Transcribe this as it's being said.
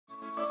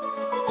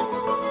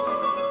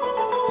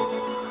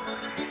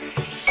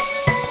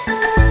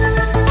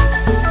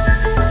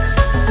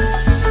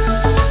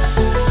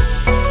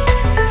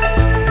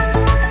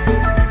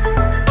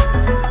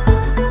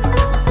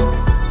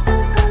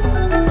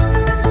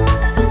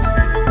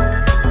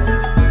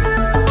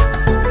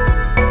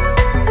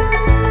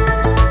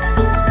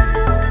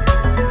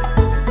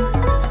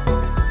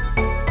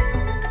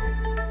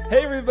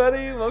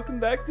welcome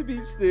back to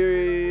Beach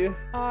Theory,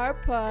 our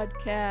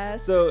podcast.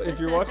 So if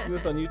you're watching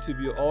this on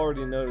YouTube, you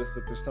already noticed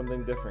that there's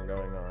something different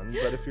going on.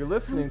 But if you're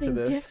listening to this,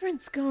 something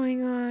different's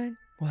going on.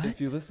 What? If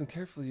you listen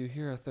carefully, you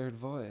hear a third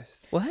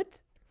voice. What? What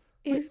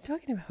are you It's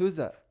talking about? Who's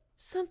that?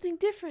 something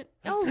different.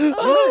 Oh, Ryan.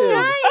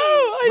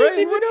 Oh, I Ryan, didn't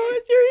even what are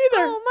notice you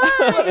either. Oh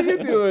my! What are you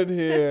doing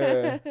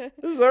here?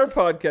 This is our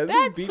podcast. This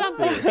is That's Beach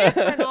something Theory.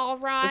 different, all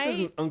This right.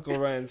 isn't Uncle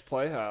Ryan's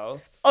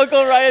Playhouse.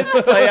 Uncle Ryan's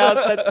Playhouse.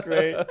 That's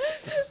great.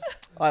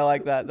 I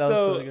like that. That was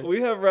So really good.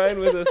 we have Ryan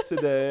with us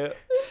today.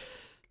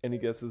 Any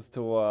guesses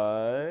to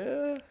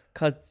why?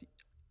 Because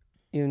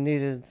you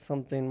needed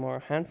something more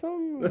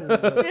handsome?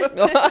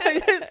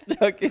 I'm just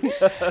joking.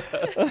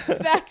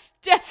 That's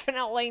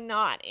definitely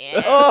not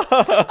it. Oh.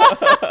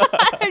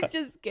 I'm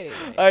just kidding.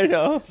 I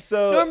know.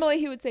 So Normally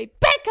he would say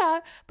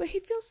Becca, but he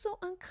feels so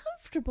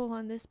uncomfortable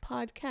on this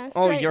podcast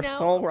Oh, right you're now.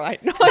 so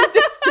right. No, I'm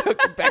just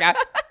joking. Becca.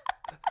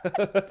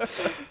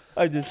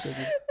 I'm just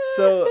joking.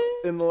 So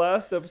in the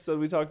last episode,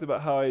 we talked about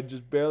how I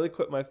just barely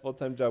quit my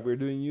full-time job. We were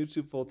doing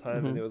YouTube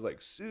full-time, and it was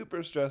like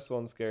super stressful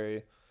and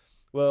scary.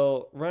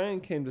 Well, Ryan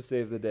came to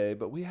save the day,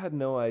 but we had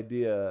no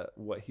idea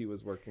what he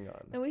was working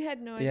on. And we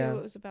had no idea Yeah.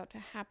 what was about to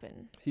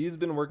happen. He's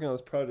been working on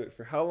this project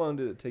for how long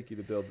did it take you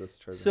to build this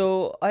treasure?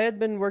 So I had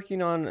been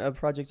working on a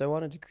project. I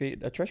wanted to create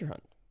a treasure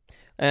hunt.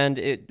 And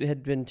it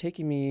had been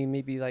taking me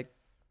maybe like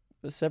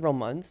several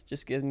months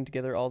just getting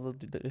together all the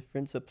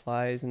different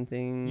supplies and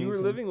things. You were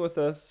and- living with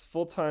us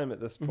full-time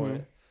at this Mhm.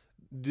 point.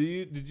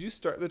 Did you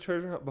start the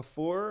treasure hunt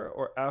before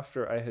or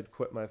after I had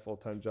quit my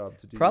full-time job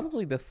to do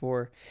Probably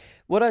before.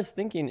 What I was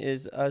thinking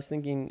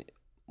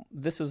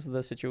this was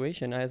the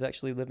situation. I was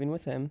actually living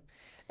with him,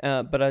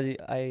 but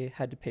I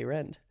had to pay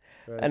rent.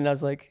 Right. And I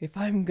was like, if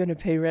I'm going to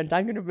pay rent,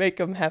 I'm going to make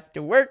him have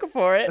to work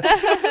for it.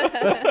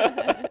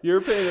 You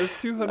were paying us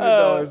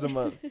 $200 a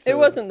month. It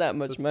wasn't that to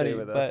much stay money,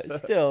 with us. but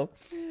still.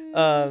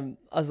 I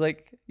was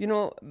like,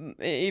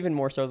 even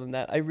more so than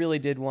that, I really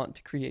did want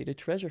to create a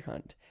treasure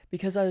hunt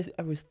because I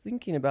was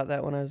thinking about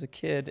that when I was a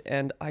kid,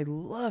 and I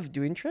loved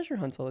doing treasure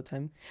hunts all the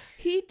time.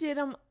 He did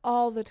them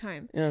all the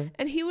time. Yeah.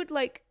 And he would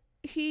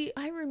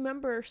I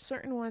remember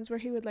certain ones where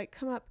he would like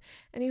come up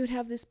and he would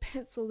have this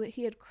pencil that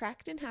he had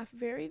cracked in half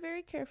very,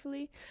 very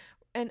carefully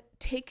and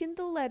taken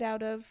the lead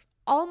out of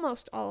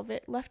almost all of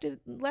it, left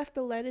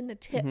the lead in the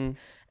tip, Mhm.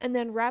 and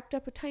then wrapped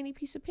up a tiny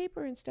piece of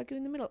paper and stuck it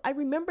in the middle. I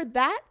remember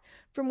that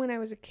from when I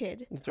was a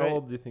kid. That's How right.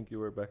 old do you think you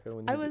were, Becca?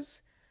 When I you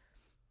was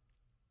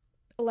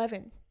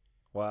 11.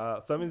 Wow.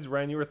 So that means,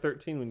 Ryan, you were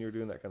 13 when you were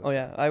doing that kind of Oh,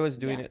 stuff. yeah. I was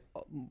doing Yeah. it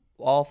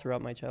all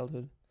throughout my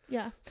childhood.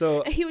 Yeah.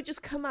 So And he would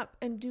just come up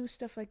and do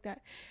stuff like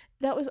that.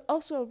 That was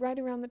also right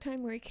around the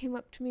time where he came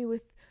up to me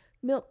with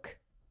milk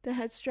that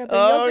had strawberry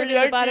Oh, yogurt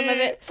in the bottom of yucky.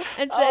 it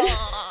and said,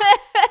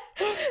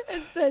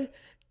 and said,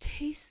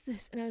 taste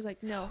this. And I was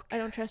like, no, I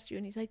don't trust you.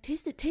 And he's like,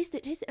 taste it, taste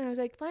it, taste it. And I was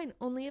like, fine,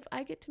 only if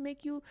I get to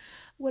make you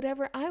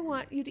whatever I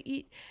want you to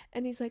eat.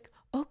 And he's like,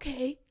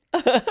 okay.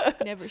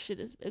 Never should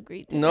have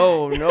agreed to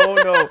No.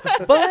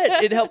 that.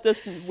 But it helped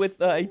us with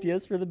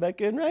ideas for the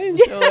Becca and Ryan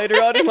show later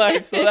on in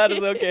life, so that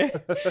is okay.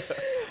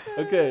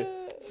 okay.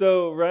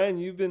 So Ryan,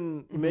 you've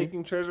been Mhm.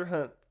 making treasure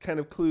hunt kind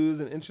of clues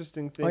and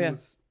interesting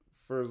things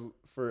Oh, yeah.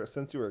 for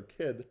since you were a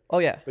kid, Oh,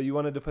 yeah. but you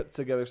wanted to put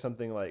together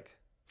something like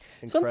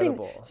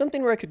incredible.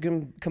 Something where I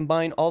could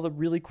combine all the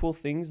really cool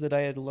things that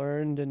I had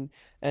learned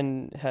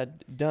and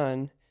had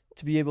done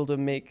to be able to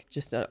make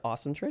just an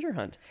awesome treasure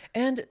hunt.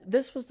 And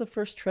this was the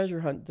first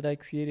treasure hunt that I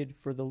created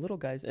for the little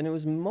guys, and it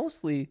was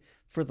mostly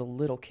for the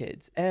little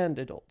kids and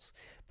adults.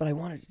 But I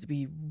wanted it to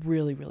be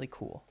really, really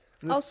cool.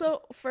 And this-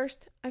 Also,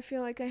 first, I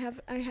feel like I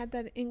had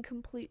that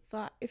incomplete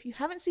thought. If you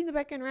haven't seen the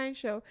Becca and Ryan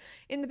show,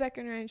 in the Becca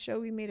and Ryan show,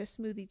 we made a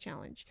smoothie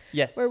challenge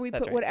Yes, where we that's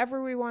put right.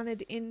 whatever we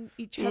wanted in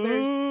each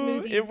other's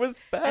smoothies. It was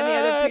bad. and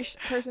the other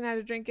person had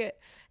to drink it,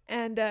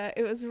 and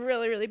it was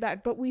really, really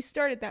bad. But we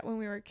started that when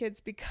we were kids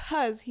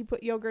because he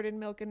put yogurt in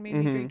milk and made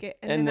me Mhm. drink it,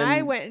 and And then I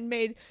then- went and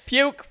made.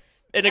 Puke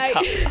in a I-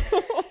 cup.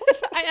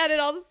 I added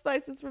all the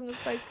spices from the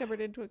spice cupboard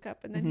into a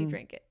cup, and then he Mhm.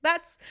 drank it.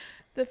 That's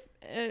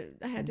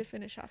I had to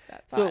finish off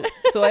that So, thought.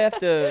 so I have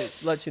to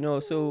let you know.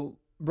 So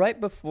right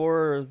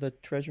before the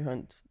treasure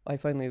hunt, I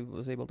finally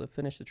was able to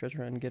finish the treasure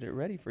hunt and get it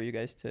ready for you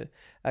guys to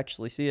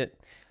actually see it.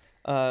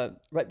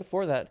 Right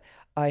before that,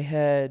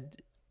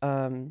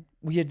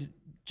 we had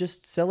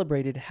just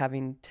celebrated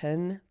having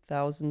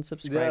 10,000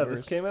 subscribers. Yeah,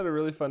 this came at a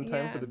really fun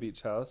time Yeah. for the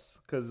Beach House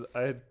because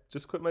I had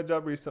just quit my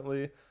job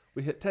recently.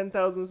 We hit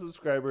 10,000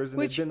 subscribers, and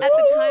Which it'd at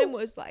been. the time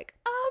was like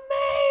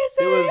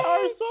amazing. It was- We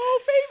are so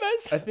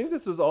famous. I think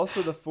this was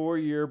also the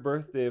 4-year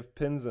birthday of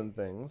Pins and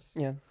Things.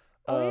 Yeah.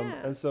 Oh,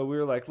 yeah. And so we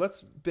were like,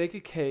 let's bake a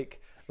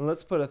cake and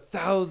let's put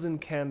 1,000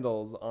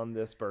 candles on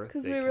this birthday.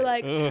 Because we were cake.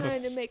 like Ugh.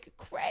 trying to make a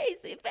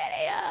crazy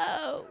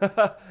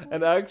video.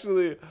 And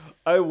actually,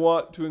 I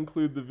want to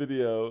include the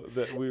video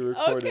that we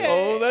recorded Okay.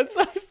 Oh, that's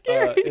so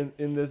scary.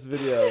 in this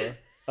video.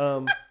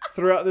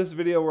 Throughout this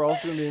video, we're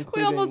also going to be We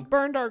including. almost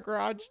burned our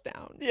garage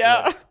down.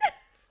 yeah.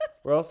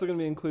 We're also going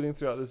to be including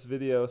throughout this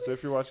video. So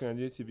if you're watching on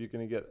YouTube, you're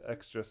going to get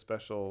extra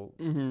special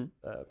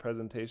Mm-hmm.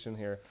 presentation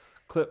here.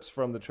 clips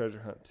from the treasure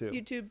hunt too.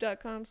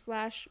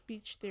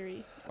 YouTube.com/beach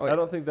theory. Oh, I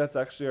don't think that's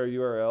actually our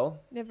URL.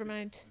 Never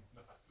mind.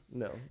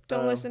 No.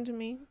 Don't listen to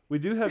me. We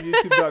do have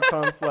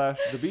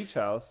youtube.com/the beach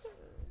house,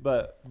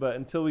 but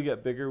until we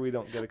get bigger, we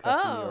don't get a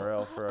custom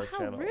URL for our how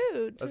channels.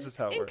 rude. That's just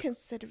how it works.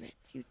 Inconsiderate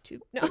YouTube.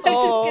 No, I'm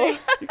Oh.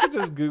 just kidding. You can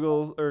just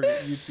Google or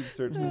YouTube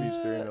search the beach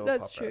theory and it'll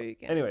That's pop true, out. you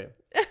can. Anyway.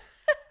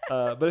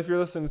 But if you're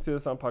listening to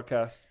this on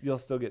podcast, you'll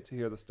still get to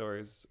hear the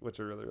stories, which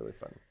are really, really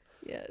fun.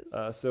 Yes.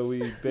 So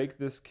we baked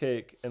this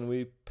cake and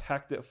we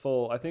packed it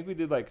full. I think we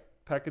did like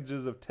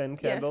packages of 10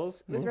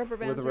 candles Yes, with rubber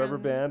bands. with a rubber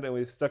around. band, and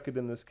we stuck it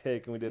in this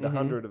cake, and we did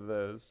 100 of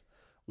those.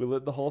 We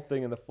lit the whole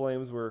thing, and the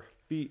flames were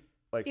It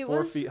 4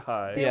 was- feet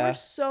high. They Yeah. were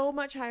so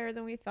much higher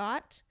than we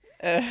thought,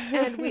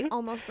 and we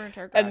almost burnt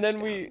our garage And then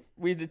down.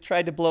 we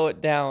tried to blow it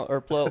down or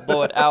blow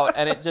it out,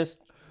 and it just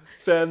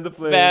Fan the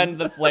flames. fanned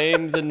the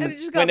flames and And it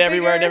just got went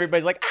everywhere, and bigger.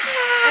 everybody's like,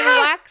 And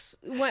ah! wax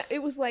went, it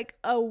was like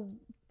a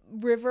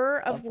river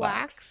of Of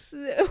wax.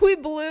 We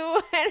blew,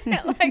 and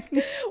it like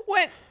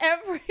went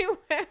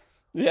everywhere.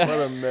 Yeah.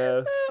 What a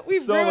mess. We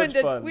so ruined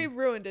much fun. We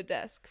ruined a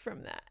desk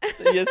from that.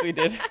 Yes, we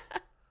did.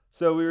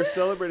 So we were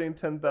celebrating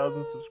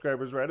 10,000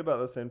 subscribers right about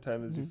the same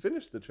time as you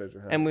finished the treasure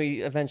hunt. And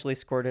we eventually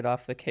squirted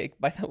off the cake,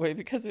 by the way,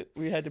 because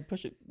we had to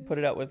put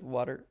it out with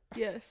water.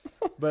 Yes.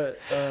 But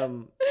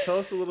tell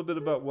us a little bit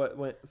about what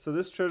went. So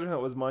this treasure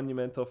hunt was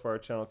monumental for our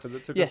channel because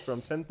it took Yes. us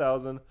from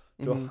 10,000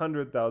 to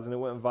 100,000. It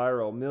went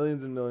viral,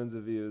 millions and millions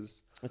of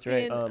views. That's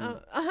right.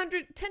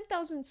 And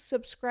 10,000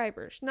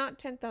 subscribers, not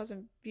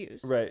 10,000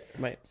 views. Right.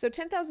 Right. So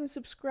 10,000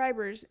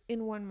 subscribers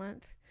in 1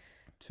 month.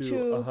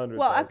 To 100,000.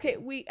 Well, okay,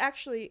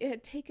 it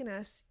had taken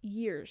us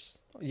years.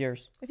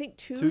 Years. I think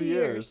 2 2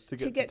 years to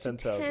to get get to to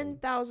 10,000.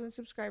 10,000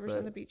 subscribers on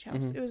Right. the beach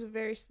house. It was a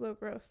very slow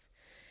growth.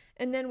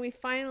 And then we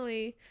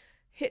finally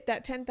hit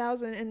that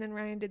 10,000, and then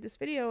Ryan did this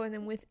video, and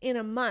then within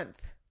a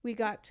month we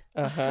got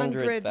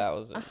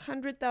 100,000.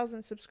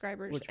 100,000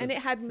 subscribers, Which and was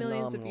it had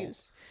millions of phenomenal.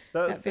 views.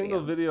 That that single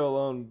video. video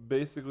alone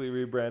basically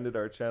rebranded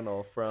our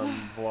channel from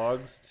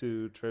vlogs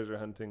to treasure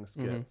hunting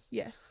skits.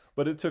 Yes.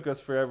 But it took us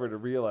forever to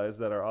realize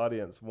that our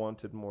audience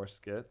wanted more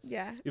skits.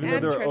 Yeah, Even though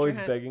and they were treasure always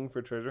hunt. begging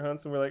for treasure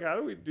hunts, and we're like, how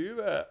do we do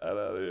that? I don't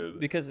know.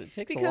 Because it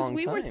takes a Because long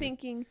we time. were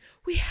thinking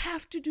we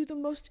have to do the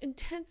most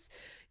intense,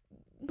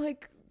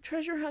 like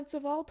treasure hunts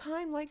of all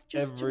time, like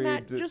just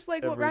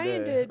like what every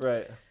Ryan day. did.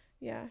 Right.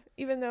 Yeah,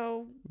 even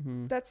though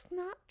Mhm. that's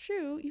not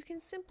true, you can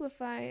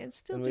simplify and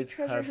still And do we've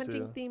treasure had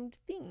hunting to. themed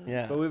things.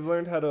 Yeah. But we've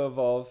learned how to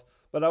evolve.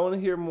 But I want to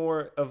hear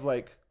more of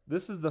like,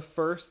 this is the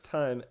first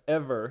time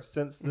ever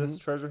since this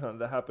treasure hunt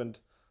that happened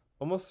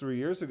almost 3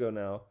 years ago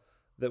now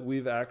that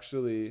we've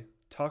actually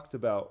talked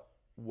about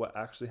what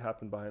actually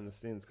happened behind the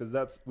scenes.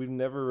 Because we've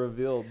never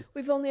revealed.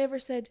 We've only ever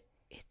said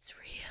it's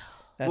real.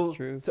 That's Well,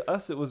 true. To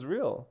us, it was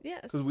real.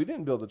 Yes. Because we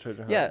didn't build the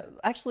treasure hunt. Yeah,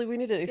 actually, we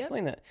need to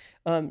explain that.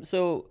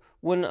 So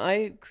when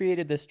I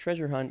created this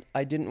treasure hunt,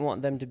 I didn't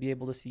want them to be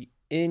able to see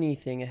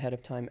anything ahead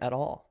of time at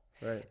all.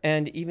 Right.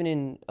 And even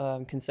in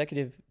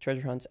consecutive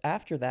treasure hunts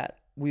after that,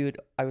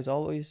 I would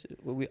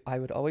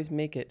always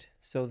make it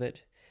so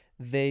that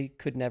they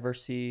could never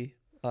see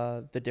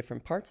the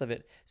different parts of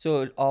it.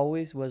 So it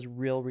always was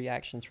real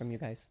reactions from you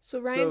guys. So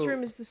Ryan's So-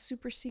 room is the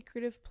super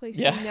secretive place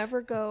Yeah. you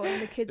never go,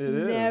 and the kids It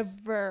is.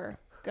 never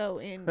go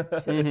in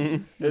to see.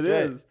 It That's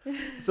right.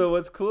 is. So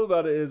what's cool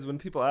about it is when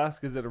people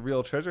ask, is it a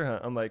real treasure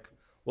hunt? I'm like,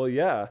 well,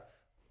 yeah.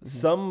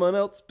 Someone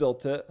else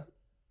built it,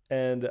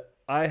 and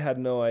I had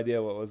no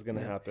idea what was going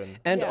to happen.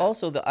 And Yeah.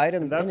 also the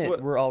items And in that's it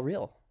what- were all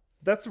real.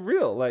 That's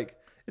real. Like,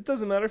 it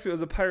doesn't matter if it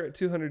was a pirate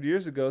 200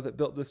 years ago that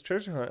built this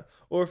treasure hunt,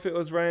 or if it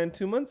was Ryan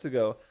 2 months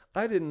ago.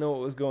 I didn't know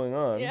what was going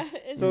on. Yeah,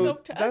 and So, so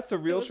to that's us, a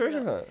it real was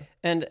treasure real. hunt,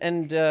 And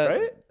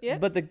right? Yeah.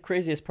 But the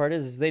craziest part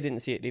is they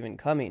didn't see it even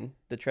coming,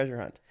 the treasure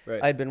hunt.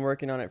 Right. I'd been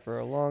working on it for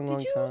a long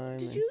Did time.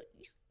 Did and-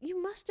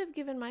 you must have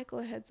given Michael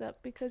a heads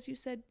up because you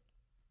said.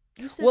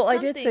 Well, I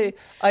did say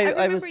I was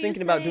remember you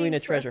thinking about doing saying a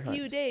treasure for a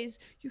few hunt. days.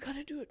 You got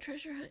to do a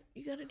treasure hunt.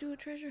 You got to do a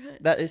treasure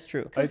hunt. That is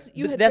true. Because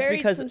you but had that's buried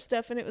because- some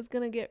stuff and it was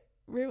gonna get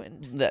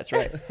ruined. That's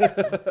right.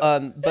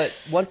 But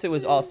once it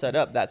was all set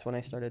up, that's when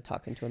I started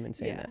talking to him and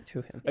saying Yeah. that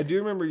to him. I do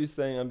remember you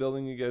saying, I'm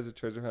building you guys a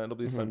treasure hunt. It'll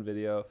be a fun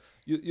video.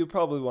 You'll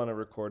probably want to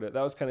record it.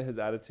 That was kind of his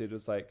attitude.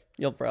 Was like,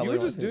 You'll probably you were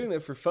want just to. doing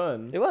it for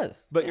fun. It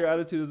was. But your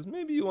attitude is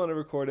maybe you want to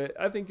record it.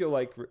 I think you'll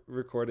like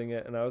recording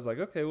it. And I was like,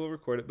 okay, we'll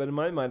record it. But in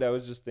my mind, I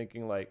was just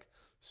thinking like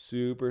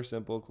super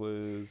simple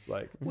clues,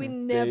 like We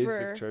basic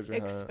never treasure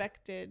hunt.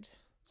 expected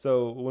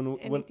So when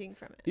anything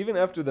from it. even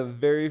after the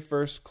very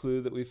first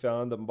clue that we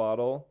found, the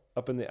bottle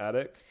up in the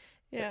attic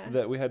Yeah.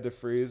 that we had to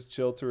freeze,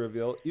 chill to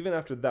reveal, even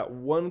after that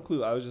one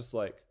clue, I was just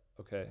like,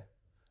 okay,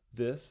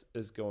 this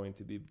is going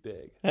to be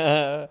big.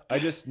 I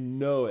just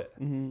know it.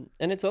 Mhm.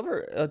 And it's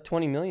over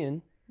 20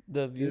 million.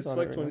 The views It's on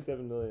like it right now.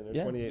 27 million or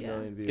Yeah. 28 Yeah.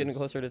 million views. Getting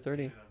closer to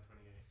 30.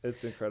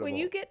 It's incredible. When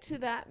you get to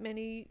that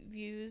many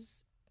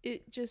views,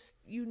 it just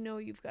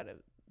you've got a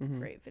Mhm.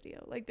 great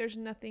video. Like there's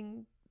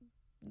nothing.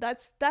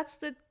 That's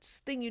the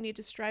thing you need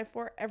to strive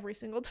for every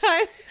single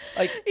time.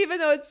 Like- even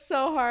though it's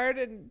so hard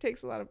and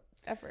takes a lot of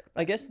effort.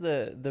 I guess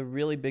the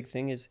really big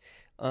thing is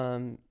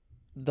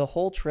the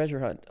whole treasure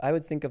hunt, I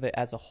would think of it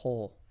as a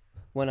whole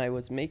when I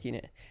was making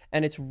it.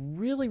 And it's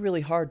really,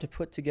 really hard to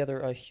put together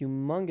a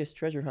humongous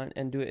treasure hunt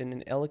and do it in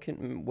an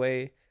eloquent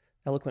way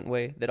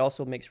that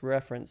also makes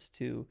reference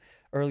to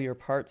earlier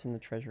parts in the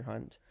treasure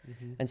hunt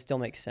and still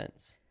makes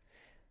sense.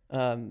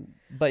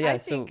 But yeah, I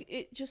think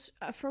it just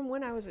from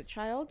when I was a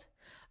child,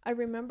 I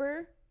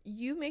remember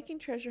you making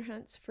treasure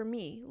hunts for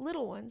me,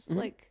 little ones,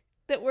 like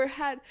that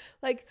had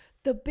like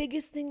the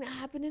biggest thing that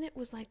happened in it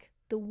was like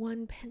the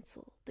one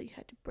pencil that you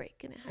had to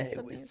break, and it had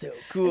something. It was so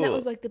cool. And that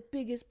was like the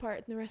biggest part,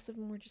 and the rest of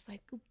them were just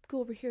like, go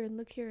over here and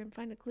look here and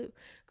find a clue.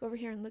 Go over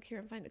here and look here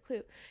and find a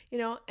clue. You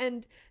know,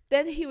 and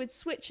then he would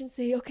switch and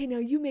say, okay, now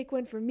you make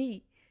one for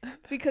me.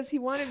 Because he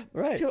wanted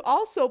to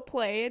also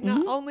play and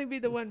not only be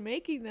the one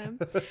making them.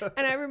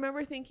 And I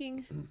remember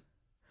thinking,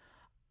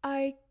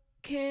 I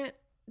can't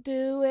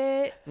do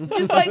it.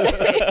 Just like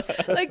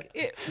like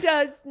it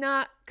does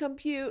not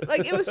compute.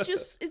 Like it was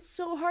just, it's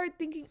so hard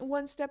thinking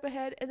one step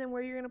ahead and then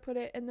where you're going to put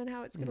it and then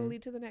how it's going to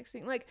lead to the next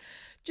thing. Like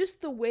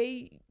just the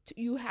way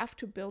you have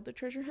to build a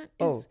treasure hunt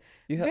is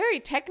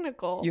very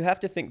technical. You have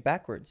to think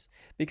backwards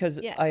because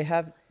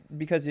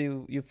because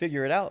you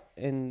figure it out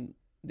in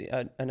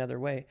another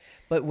way.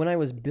 But when I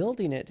was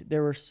building it,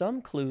 there were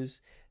some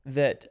clues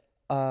that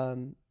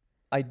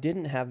I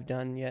didn't have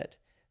done yet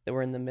that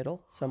were in the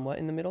middle, somewhat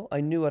in the middle. I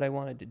knew what I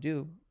wanted to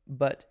do,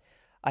 but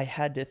I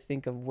had to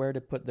think of where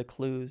to put the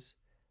clues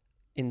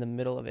in the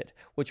middle of it,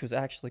 which was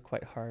actually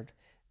quite hard,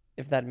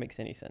 if that makes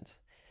any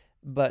sense.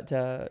 But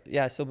so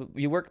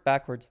you work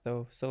backwards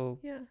though. So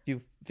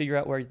you figure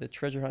out where the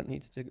treasure hunt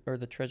needs to, or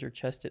the treasure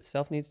chest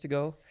itself needs to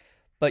go,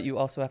 but you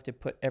also have to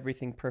put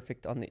everything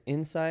perfect on the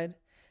inside,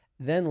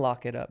 then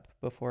lock it up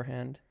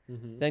beforehand,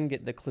 then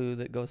get the clue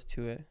that goes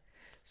to it.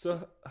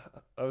 So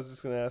I was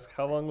just going to ask,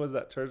 how long was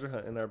that treasure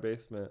hunt in our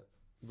basement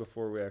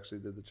before we actually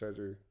did the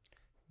treasure?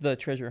 The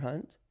treasure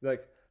hunt?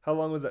 Like, how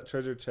long was that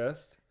treasure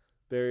chest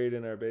buried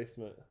in our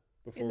basement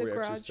before we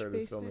actually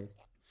started filming?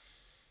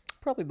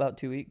 Probably about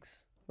 2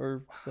 weeks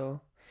or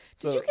so.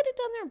 Did you get it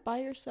done there by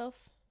yourself?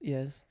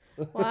 Yes.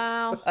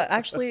 Wow.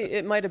 Actually,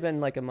 it might have been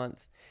like a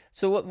month.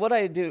 So what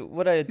I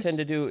tend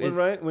to do is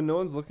when no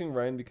one's looking,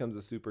 Ryan becomes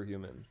a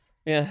superhuman.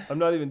 Yeah. I'm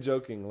not even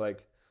joking.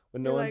 Like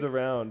when no one's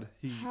around,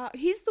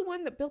 he's the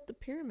one that built the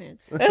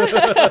pyramids.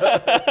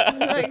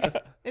 Like,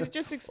 it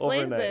just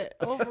explains it.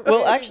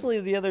 Well,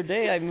 actually, the other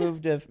day I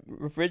moved a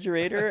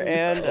refrigerator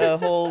and a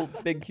whole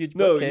big huge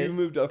bookcase. No, you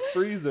moved a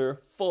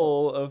freezer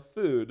full of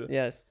food.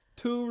 Yes.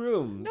 2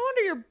 rooms. No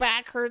wonder your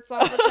back hurts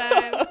all the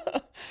time.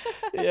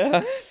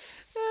 Yeah.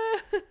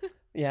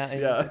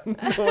 Yeah.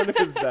 No wonder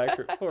his back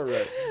hurt. Poor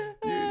Red.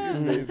 You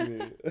amazed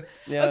me.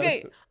 Yeah.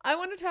 Okay, I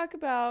want to talk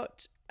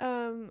about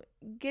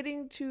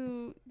getting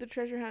to the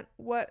treasure hunt.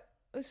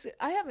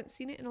 I haven't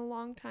seen it in a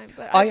long time,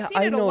 but I've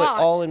seen it a lot.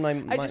 It all in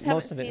my I just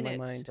most haven't of it in seen my it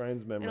mind.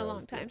 Ryan's memorized in a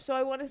long time. So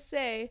I want to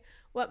say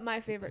what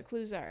my favorite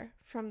clues are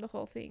from the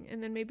whole thing,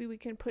 and then maybe we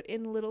can put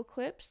in little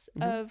clips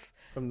of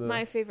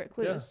my favorite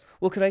clues. Yeah.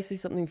 Well, could I say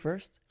something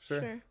first?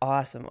 Sure.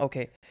 Awesome.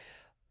 Okay.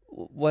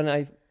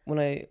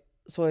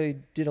 So I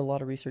did a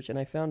lot of research and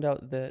I found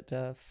out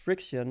that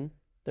friction,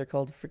 they're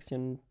called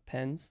friction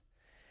pens,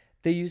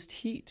 they used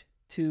heat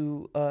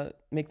to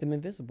make them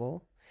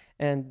invisible.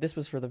 And this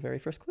was for the very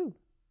first clue.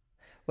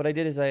 What I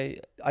did is I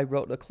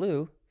wrote a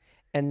clue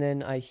and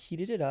then I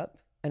heated it up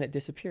and it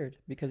disappeared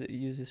because it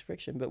uses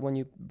friction. But when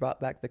you brought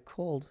back the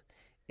cold,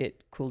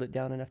 it cooled it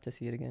down enough to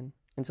see it again.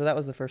 And so that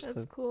was the first clue.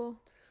 That's cool.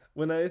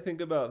 When I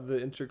think about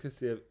the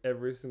intricacy of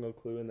every single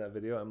clue in that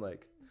video, I'm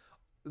like,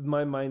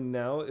 my mind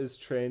now is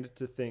trained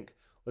to think,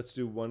 let's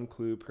do 1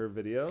 clue per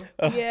video.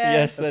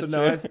 Yes, and that's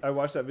so now true. I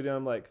watched that video and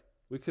I'm like,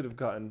 we could have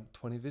gotten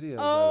 20 videos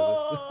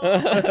out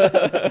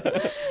of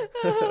this.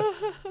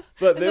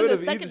 But they would have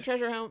the second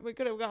treasure hunt we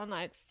could have gotten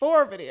like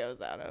 4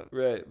 videos out of.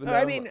 Right. But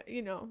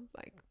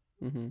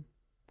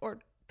or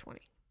 20.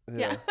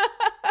 Yeah.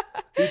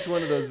 Each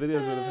one of those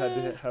videos would have had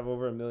to have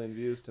over 1 million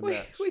views to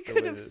match. We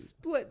could have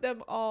split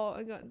them all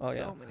and gotten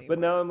many. But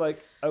now I'm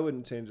like, I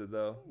wouldn't change it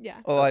though. Yeah.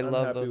 Oh, I'm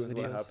love happy those with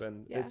videos. What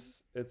happened. Yeah.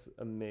 It's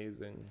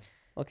amazing.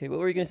 Okay, what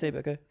were you going to say,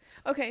 Becca?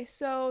 Okay,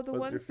 so the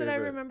What's your ones that I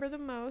favorite? remember the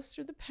most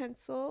are the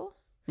pencil.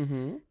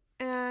 Mm-hmm.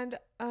 And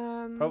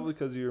Probably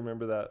because you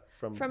remember that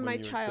from when my you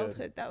were a kid.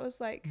 childhood. That was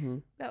like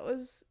that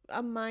was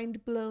a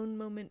mind blown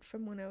moment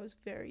from when I was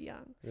very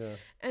young. Yeah.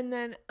 And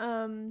then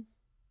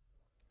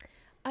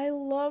I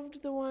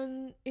loved the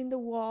one in the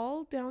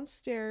wall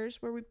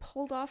downstairs where we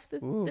pulled off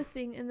the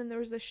thing, and then there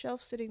was a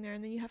shelf sitting there,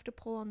 and then you have to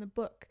pull on the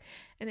book,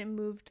 and it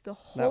moved the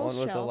whole That one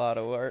shelf. was a lot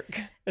of work,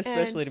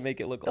 especially to make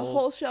it look The old.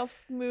 whole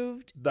shelf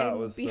moved, That and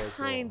was so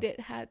behind cool.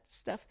 it had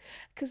stuff,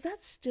 because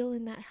that's still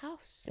in that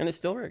house. And it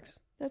still works.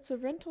 That's a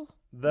rental.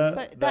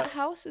 That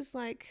house is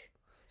like...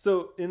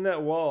 So in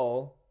that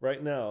wall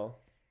right now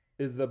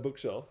is the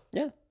bookshelf.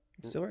 Yeah,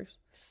 it still works.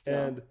 Still.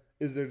 And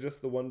is there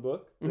just the one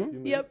book that you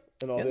moved? Yep.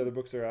 And all the other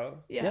books are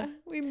out? Yeah,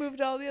 we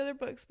moved all the other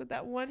books, but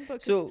that one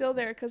book So, is still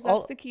there because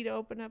that's the key to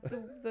open up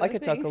the I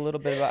could thing. talk a little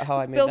bit about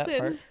how It's I made built that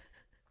in. part.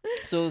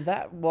 So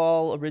that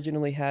wall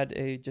originally had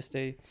a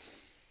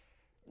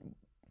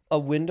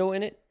window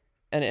in it,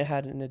 and it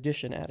had an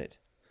addition added.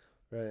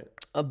 Right.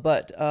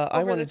 But I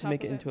Over the wanted to top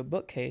make of it it. into a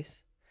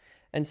bookcase,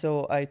 and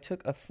so I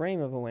took a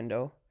frame of a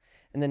window,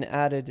 and then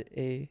added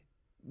a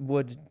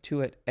wood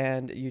to it,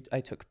 and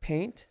I took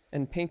paint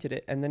and painted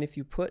it, and then if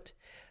you put,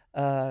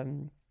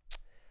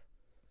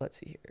 let's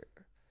see here,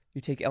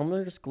 you take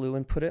Elmer's glue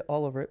and put it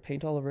all over it,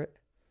 paint all over it,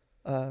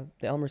 the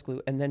Elmer's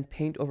glue, and then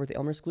paint over the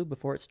Elmer's glue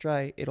before it's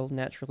dry. It'll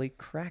naturally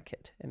crack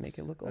it and make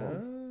it look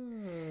old.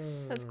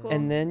 That's cool.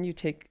 And then you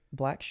take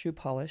black shoe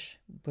polish,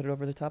 put it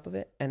over the top of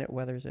it, and it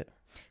weathers it.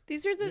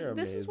 These are You're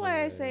this is why I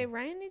amazing, say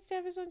Ryan. Ryan needs to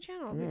have his own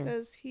channel Mm.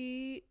 because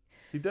he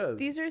He does.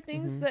 these are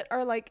things Mhm. that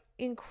are like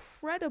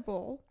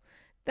incredible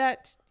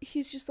that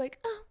he's just like,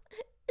 oh,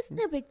 it's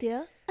no big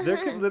deal. There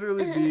could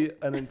literally be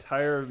an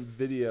entire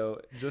video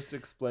just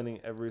explaining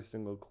every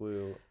single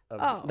clue. Of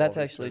Oh, all That's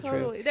these actually things. true.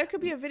 Totally. There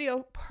could be a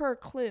video per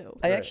clue.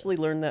 I Right. actually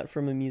learned that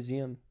from a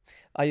museum.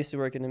 I used to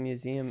work in a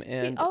museum,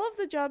 and All of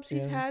the jobs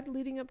he's yeah. had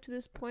leading up to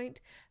this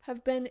point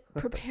have been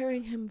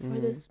preparing him for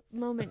Mhm. this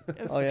moment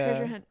of oh yeah,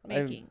 treasure hunt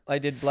making. I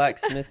did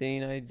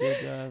blacksmithing. I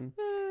did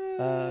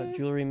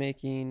jewelry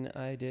making.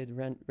 I did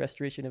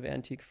restoration of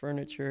antique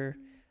furniture.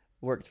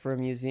 Worked for a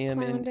museum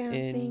clown in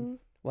dancing.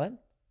 what?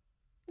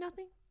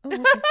 Nothing. Oh,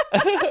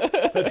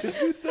 okay. What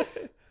did you say?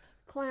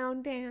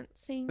 Clown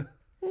dancing.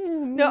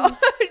 Mm, No,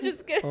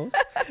 just kidding.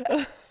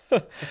 close.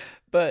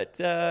 But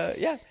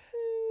yeah,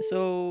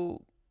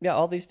 so yeah,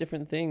 all these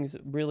different things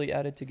really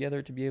added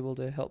together to be able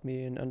to help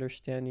me in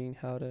understanding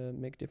how to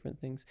make different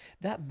things.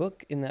 That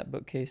book in that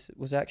bookcase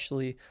was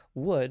actually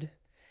wood,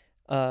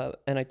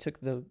 and I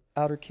took the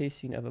outer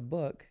casing of a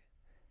book,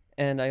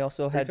 and I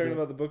also Are you had talking to,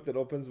 about the book that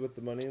opens with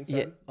the money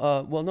inside?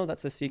 yeah. Well, no,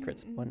 that's the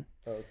secrets Mm-mm. one.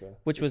 Oh, okay.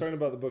 Which You're was- talking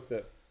about the book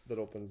that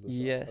opens the shop.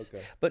 Yes.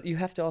 Okay. But you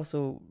have to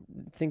also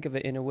think of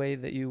it in a way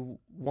that you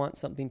want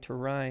something to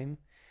rhyme.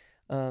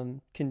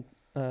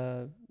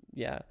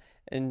 Yeah.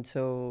 And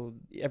so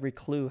every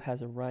clue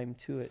has a rhyme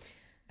to it,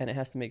 and it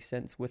has to make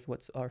sense with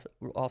what's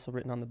also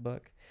written on the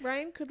book.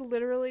 Ryan could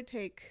literally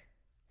take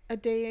a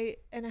day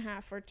and a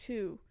half or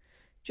two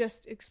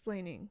just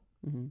explaining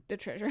Hmm the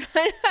treasure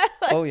hunt.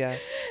 Like, Oh yeah.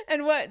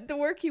 and what the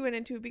work he went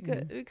into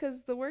Mhm.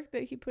 because the work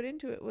that he put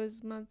into it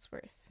was months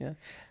worth. Yeah.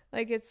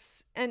 Like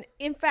and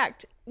in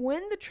fact,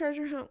 when the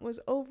treasure hunt was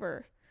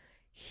over,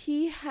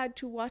 he had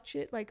to watch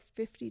it like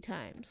 50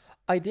 times.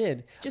 I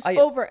did. Just I-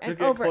 over To and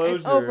get over and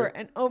closure. over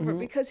and over Mhm.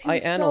 because he I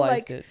was so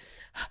analyzed like it.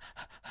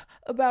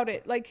 about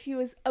it. Like he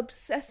was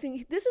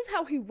obsessing. This is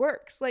how he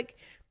works. Like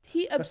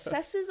he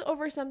obsesses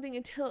over something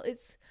until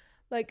it's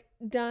like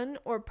done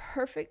or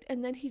perfect,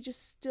 and then he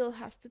just still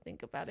has to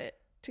think about it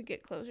to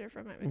get closure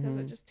from it because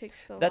it Mhm. just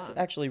takes so That's long.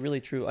 actually really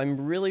true. I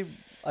really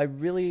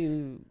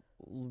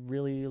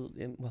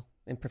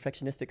am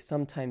perfectionistic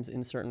sometimes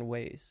in certain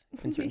ways,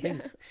 in certain Yeah.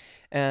 things.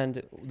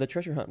 And the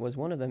treasure hunt was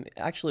one of them.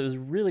 Actually, it was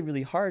really,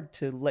 really hard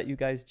to let you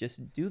guys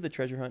just do the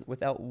treasure hunt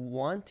without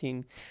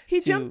wanting. He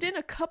to- jumped in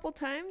a couple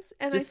times,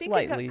 and Just I think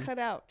slightly. it got cut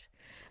out.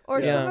 Or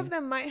Yeah. some of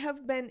them might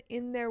have been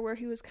in there where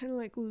he was kind of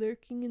like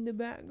lurking in the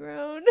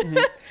background Mhm.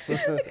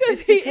 because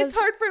because- it's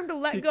hard for him to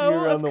let Peeking go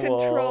around of the wall.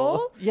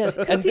 control. Yes,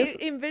 Because and he this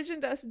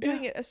envisioned us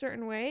doing it a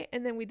certain way,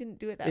 and then we didn't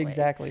do it that way.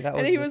 exactly that was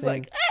And he the was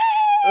thing. like,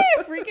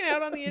 freaking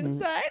out on the Mhm.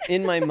 inside.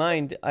 In my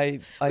mind,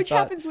 I Which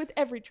thought, happens with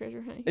every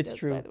treasure hunt he It's does,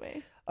 true. by the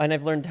way. and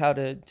I've learned how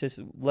to just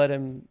let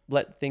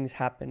things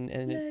happen,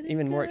 and it's Let it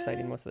even more go.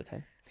 exciting most of the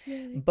time. Let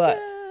it But-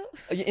 go.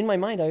 In my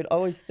mind, I would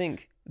always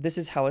think this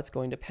is how it's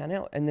going to pan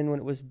out, and then when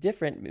it was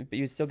different, but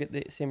you'd still get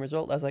the same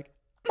result, I was like,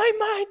 my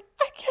mind,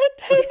 I can't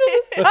do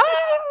this. Ah!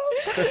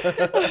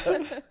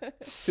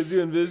 Because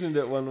you envisioned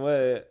it one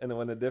way and it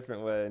went a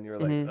different way, and you were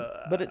like, Mhm.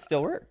 "Ugh." But it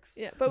still works.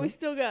 Yeah, but we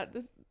still got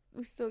this.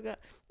 We still got.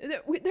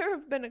 There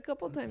have been a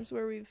couple times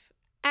where we've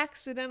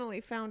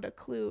accidentally found a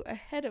clue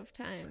ahead of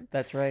time,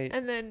 That's right.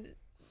 and then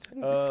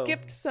Oh.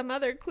 skipped some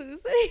other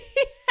clues that he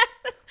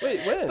had.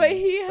 Wait, when? But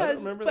he I don't has.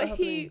 remember But that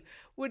he happening.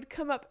 would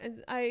come up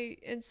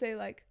and say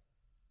like,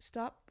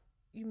 "Stop!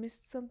 You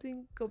missed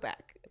something. Go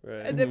back."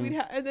 Right. And then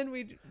Mhm.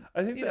 we'd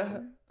I think you that. know,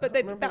 I but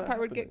don't remember that part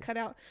would get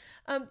happening. cut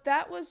out.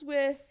 That was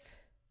with.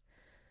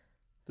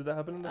 Did that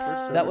happen in the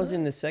first? That was treasure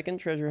in the second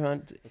treasure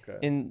hunt. hunt?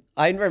 Okay. In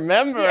I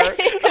remember Yeah,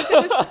 'cause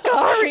it was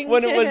scarring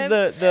when to it was him.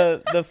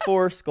 the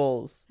four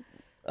skulls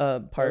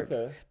part,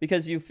 Okay.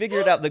 because you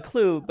figured out the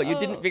clue, but you Oh.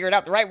 didn't figure it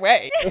out the right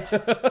way.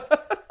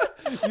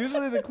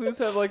 Usually the clues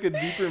have like a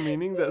deeper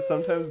meaning that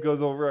sometimes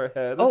goes over our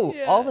head. Oh,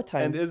 Yeah. all the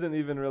time. and isn't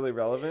even really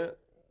relevant.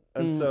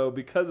 And Mm. so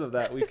because of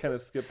that, we kind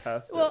of skip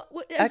past Well,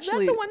 is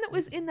Actually- that the one that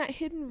was in that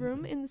hidden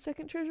room in the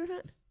second treasure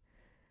hunt?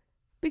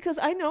 Because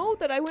I know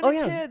that I went Oh,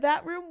 into yeah.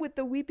 that room with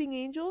the weeping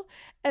angel,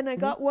 and I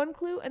got one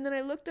clue, and then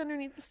I looked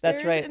underneath the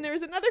That's stairs, right. and there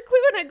was another clue,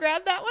 and I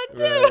grabbed that one it.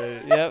 too.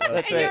 Right. Yep,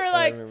 that's And you right. were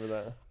like, I remember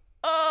that.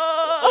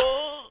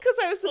 oh, because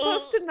I was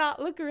supposed to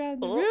not look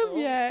around the room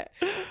yet,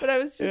 but I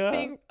was just Yeah.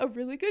 being a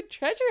really good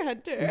treasure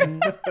hunter.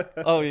 Mhm.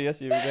 Oh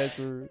yes, you guys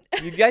were.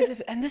 You guys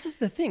have, and this is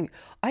the thing.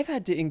 I've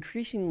had to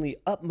increasingly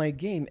up my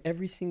game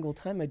every single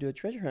time I do a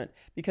treasure hunt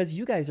because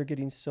you guys are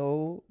getting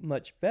so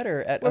much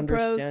better at We're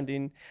pros.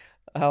 understanding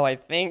how I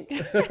think.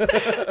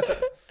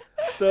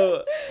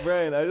 So,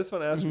 Ryan, I just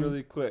want to ask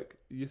really quick.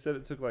 You said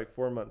it took like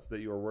 4 months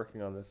that you were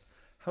working on this.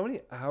 How many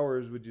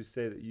hours would you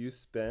say that you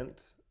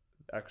spent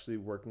actually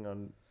working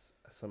on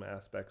some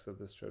aspects of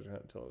this treasure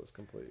hunt until it was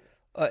complete?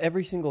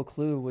 Every single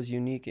clue was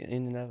unique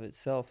in and of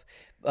itself.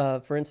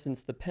 For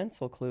instance, the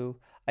pencil clue,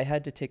 I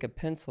had to take a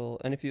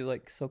pencil, and if you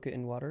like soak it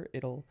in water,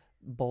 it'll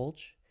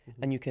bulge,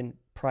 and you can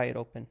pry it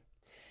open.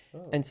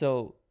 Oh. And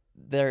so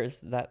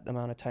there's that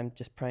amount of time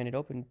just prying it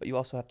open, but you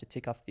also have to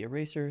take off the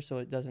eraser so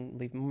it doesn't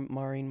leave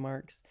marring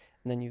marks.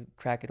 And then you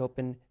crack it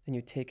open, then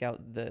you take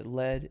out the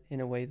lead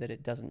in a way that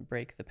it doesn't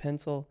break the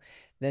pencil.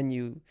 Then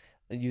you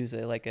use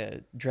like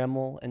a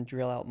Dremel and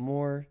drill out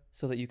more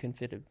so that you can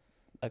fit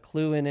a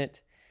clue in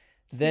it.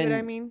 See what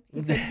I mean?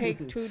 You could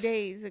take 2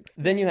 days.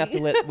 Then you have to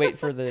wait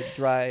for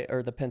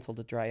the pencil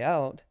to dry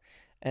out,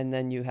 and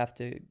then you have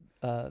to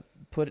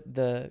put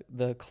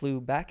the clue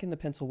back in the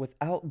pencil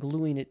without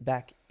gluing it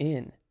back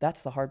in.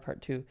 That's the hard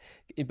part too.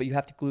 But you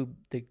have to glue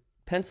the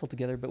pencil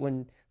together. But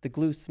when the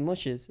glue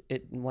smushes,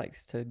 it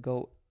likes to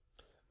go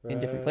in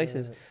different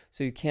places,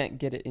 so you can't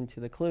get it into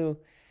the clue.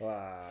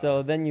 Wow.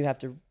 So then you have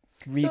to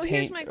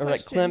repaint or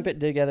like clamp it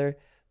together,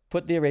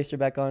 put the eraser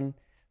back on.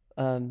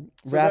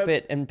 Wrap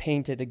it and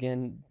paint it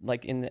again,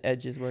 like in the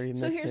edges where you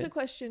missed it. So here's a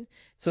question.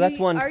 So that's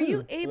one clue. Are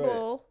you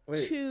able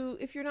to,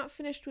 if you're not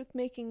finished with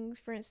making,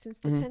 for instance,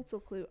 the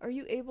pencil clue, are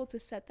you able to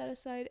set that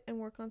aside and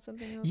work on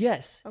something else?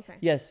 Yes. Okay.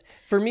 Yes.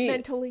 For me,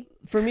 mentally.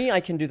 For me,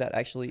 I can do that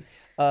actually.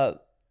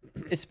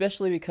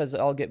 Especially because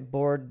I'll get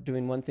bored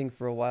doing one thing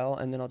for a while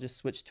and then I'll just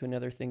switch to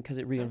another thing because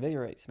it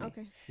reinvigorates me.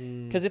 Okay.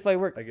 Because if I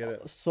work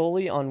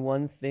solely on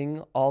one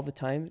thing all the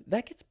time,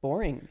 that gets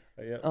boring.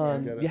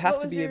 You have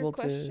to be able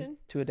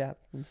to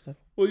adapt and stuff.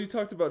 Well, you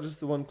talked about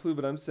just the one clue,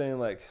 but I'm saying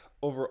like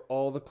over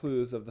all the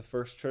clues of the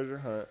first treasure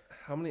hunt,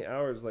 how many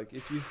hours? Like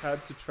if you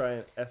had to try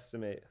and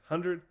estimate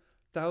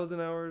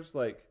 100,000 hours,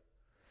 like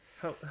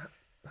how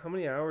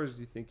many hours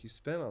do you think you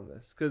spent on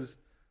this? Because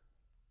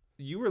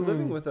you were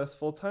living with us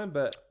full time,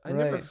 but I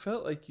never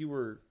felt like you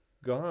were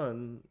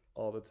gone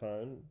all the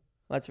time.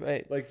 That's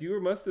right. Like you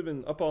must have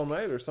been up all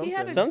night or something.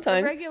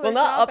 Sometimes, well,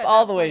 not up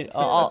all the way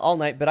all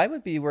night, but I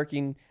would be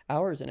working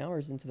hours and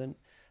hours into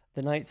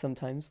the night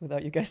sometimes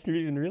without you guys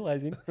even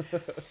realizing.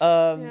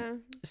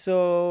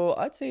 So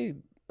I'd say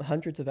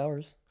hundreds of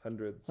hours.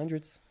 Hundreds.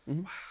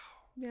 Mm-hmm. Wow.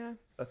 Yeah.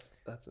 That's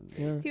amazing.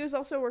 Yeah. He was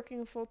also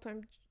working a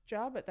full-time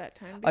job at that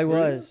time. I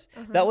was.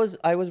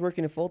 I was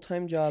working a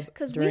full-time job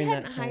because we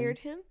hadn't hired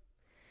him.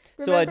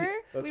 Remember?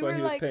 So that's why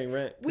he was paying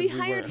rent. We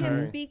hired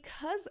him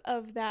because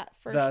of that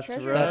first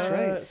treasure hunt. That's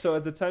right. So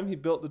at the time he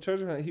built the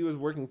treasure hunt, he was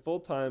working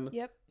full time.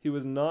 Yep. He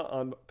was not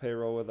on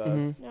payroll with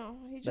us. No,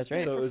 he just did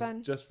it so for it was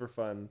fun. just for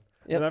fun.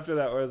 Yep. And after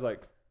that, I was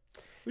like,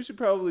 we should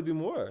probably do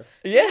more.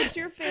 So what's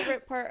your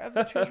favorite part of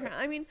the treasure hunt?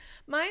 I mean,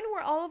 mine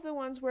were all of the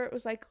ones where it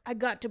was like, I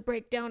got to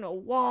break down a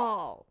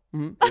wall.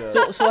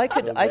 Yeah. So I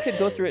could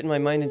go through it in my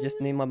mind and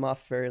just name them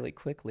off fairly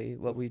quickly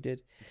what we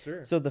did.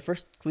 Sure. So the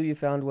first clue you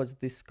found was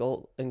the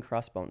skull and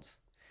crossbones.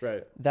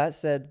 Right. That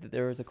said that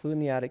there was a clue in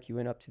the attic. You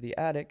went up to the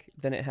attic.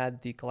 Then it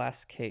had the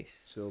glass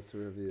case. Chill to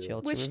reveal.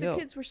 Which the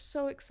kids were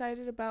so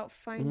excited about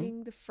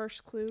finding the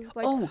first clue.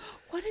 Like,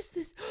 what is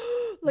this?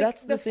 Like,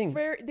 that's the thing.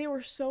 They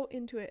were so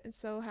into it and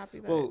so happy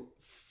about it. Well,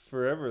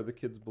 forever the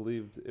kids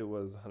believed it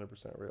was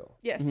 100% real.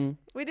 Yes.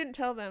 We didn't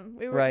tell them.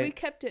 We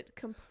kept it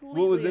completely.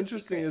 What was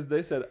interesting is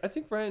they said, I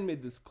think Ryan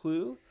made this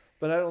clue,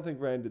 but I don't think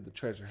Ryan did the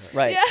treasure hunt.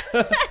 Right.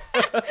 Yeah.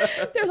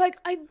 They're like,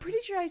 I'm pretty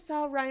sure I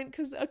saw Ryan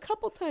because a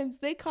couple times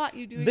they caught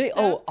you doing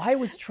stuff. I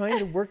was trying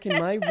to work in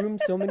my room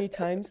so many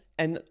times,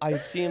 and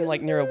I'd see him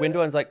like near a window,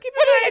 and I was like,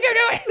 what are you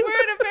doing?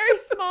 We're in a very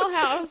small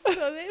house,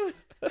 so they would.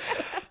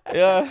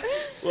 Yeah.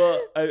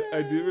 Well,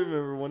 I do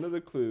remember one of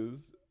the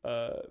clues.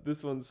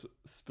 This one's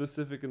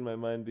specific in my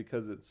mind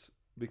because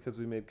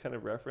we made kind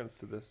of reference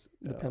to this.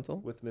 The pencil?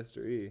 With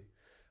Mr. E.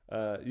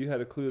 You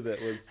had a clue that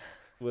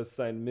was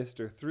signed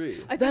Mr. 3. I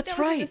think That's that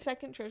was in right. the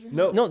second treasure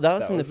hunt. No, that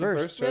was in the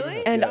first. treasure Really?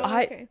 hunt, And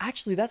yeah.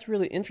 actually, that's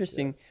really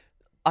interesting.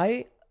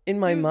 Yes. In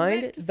my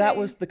mind, that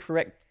was the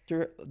correct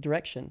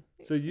direction.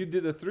 So you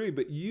did a 3,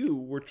 but you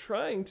were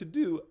trying to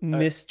do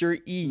Mr.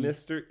 E.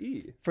 Mr.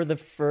 E. For the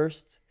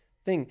first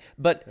thing.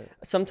 But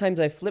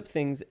sometimes I flip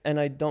things and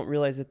I don't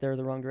realize that they're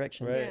the wrong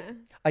direction. Right. Yeah.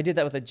 I did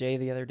that with a J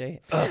the other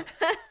day.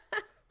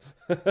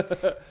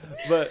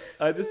 But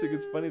I just think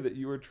it's funny that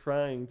you were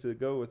trying to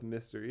go with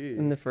Mr. E.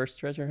 In the first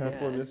treasure hunt.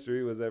 Before Mr.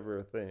 E was ever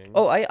a thing.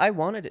 Oh, I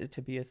wanted it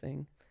to be a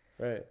thing.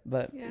 Right.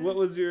 But what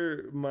was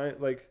your mind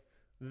like?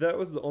 That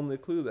was the only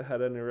clue that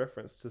had any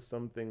reference to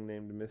something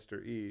named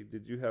Mr. E.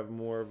 Did you have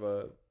more of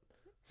a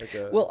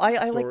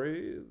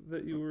story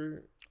that you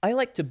were? I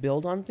like to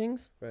build on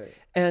things. Right.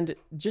 And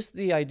just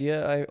the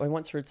idea, I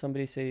once heard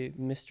somebody say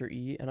Mr.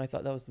 E, and I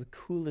thought that was the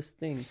coolest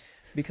thing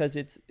because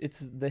it's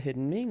the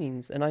hidden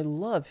meanings, and I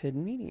love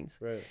hidden meanings.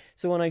 Right.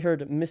 So when I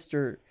heard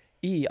Mr.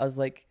 E, I was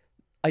like,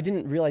 I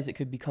didn't realize it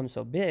could become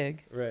so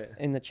big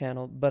in the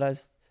channel, but I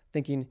was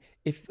thinking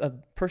if a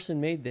person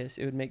made this,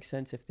 it would make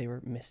sense if they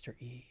were Mr.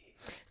 E.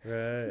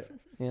 Right.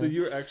 Yeah. So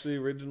you were actually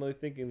originally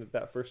thinking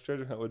that first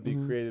treasure hunt would be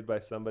Mhm. created by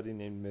somebody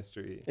named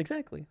Mr. E.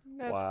 Exactly.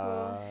 That's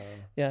Wow.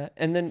 Yeah,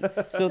 and then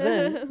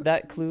then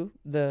that clue,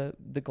 the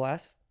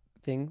glass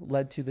thing,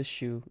 led to the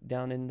shoe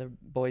down in the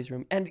boys'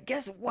 room. And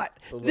guess what?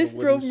 The little This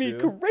wooden drove me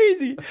shoe.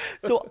 crazy.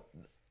 So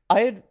I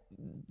had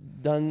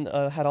done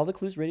had all the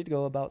clues ready to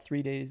go about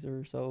 3 days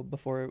or so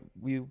before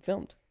we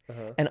filmed,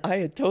 Uh-huh. and I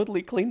had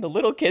totally cleaned the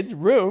little kid's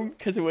room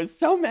because it was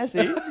so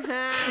messy. cool.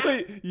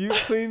 Wait, you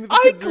cleaned the I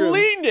kids' room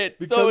cleaned it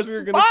because so we it's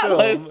were gonna film,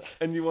 spotless.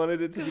 and you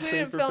wanted it to be Because we clean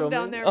didn't for film filming.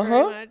 down there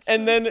very much.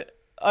 And then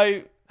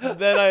I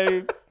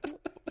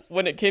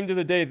when it came to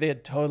the day, they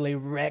had totally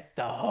wrecked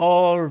the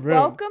whole room.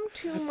 Welcome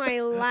to my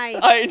life.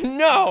 I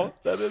know.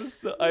 That is,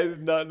 so, I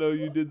did not know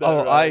you did that.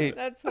 Oh, right.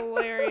 That's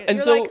hilarious. And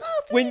You're so like,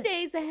 oh, 3 when-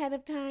 days ahead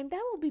of time,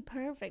 that will be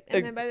perfect.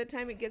 And then by the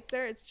time it gets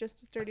there, it's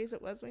just as dirty as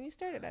it was when you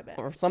started, I bet.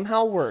 Or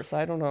somehow worse.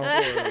 I don't know.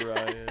 Poor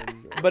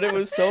Ryan. But it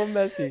was so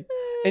messy.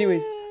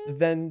 Anyways,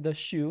 then the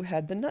shoe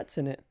had the nuts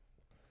in it.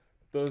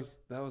 That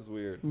was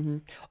weird.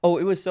 Oh,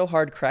 it was so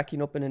hard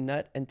cracking open a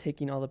nut and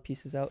taking all the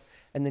pieces out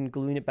and then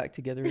gluing it back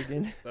together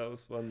again. That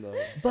was fun though.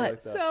 I But-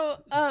 like that.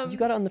 So, You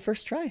got it on the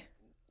first try.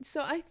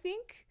 so I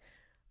think,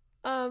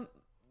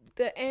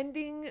 the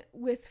ending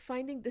with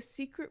finding the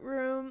secret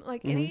room,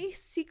 like any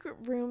secret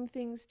room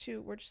things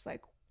too, were just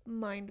like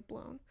mind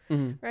blown,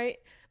 right?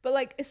 But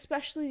like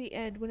especially the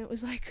end when it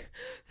was like,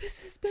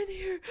 this has been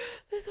here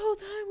this whole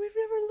time. We've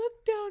never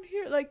looked down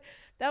here. Like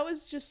that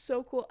was just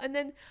so cool. And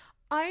then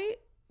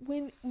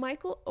when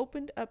Michael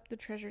opened up the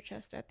treasure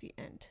chest at the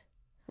end,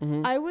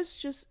 I was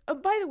just.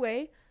 By the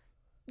way,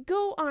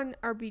 go on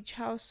our Beach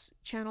House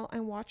channel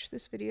and watch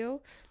this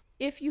video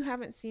if you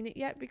haven't seen it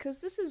yet, because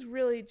this is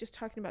really just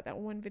talking about that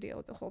one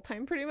video the whole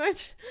time, pretty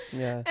much.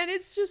 Yeah. And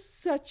it's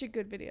just such a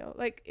good video.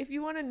 Like, if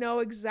you want to know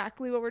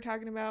exactly what we're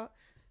talking about,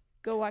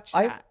 go watch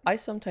that. I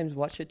sometimes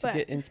watch it to But-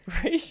 get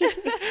inspiration.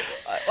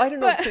 I don't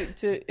know, But-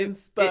 to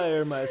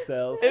Inspire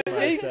myself. it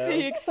makes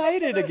me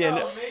excited again.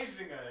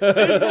 amazing I am.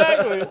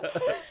 Exactly.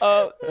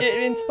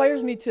 It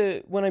inspires me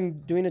to when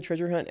I'm doing a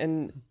treasure hunt,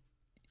 and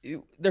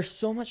there's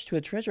so much to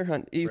a treasure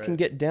hunt. You can Right.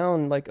 get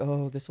down like,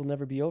 oh, this will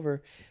never be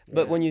over.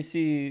 But when you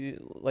see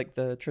like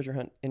the treasure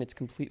hunt in its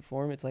complete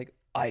form, it's like,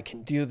 I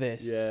can do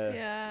this. Yeah.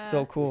 Yeah.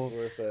 So cool. It's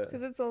worth it.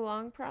 Because it's a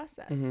long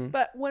process. Mhm.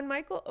 But when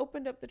Michael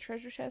opened up the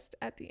treasure chest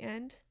at the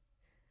end,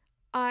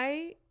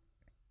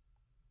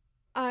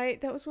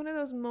 that was one of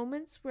those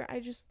moments where I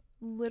just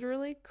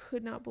literally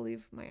could not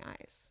believe my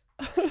eyes.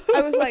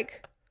 I was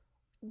like,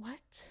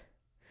 what?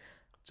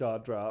 Jaw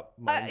drop.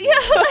 Yeah, mind like,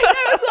 blown,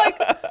 I was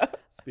like,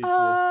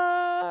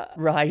 speechless.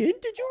 Ryan,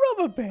 did you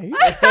rob a bank?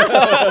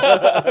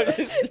 yeah, it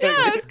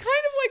was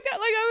kind of like that.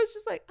 Like, I was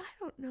just like, I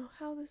don't know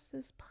how this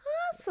is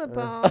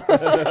possible.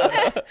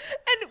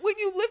 and when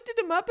you lifted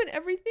them up and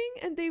everything,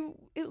 and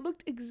it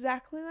looked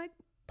exactly like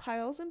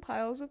piles and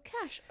piles of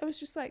cash. I was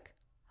just like,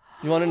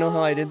 You want to know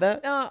how I did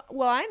that?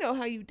 well, I know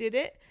how you did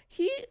it.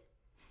 He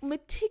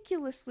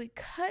meticulously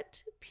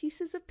cut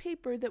pieces of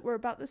paper that were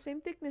about the same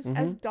thickness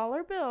as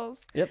dollar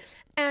bills. Yep.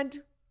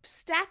 And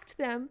stacked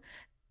them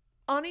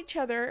on each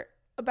other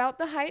about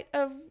the height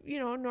of,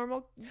 a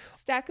normal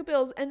stack of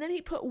bills. And then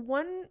he put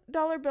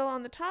 $1 bill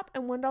on the top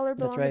and $1 bill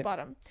That's on the right.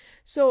 bottom.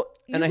 So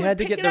you And I would had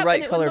to pick get it the up right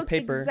and it would color look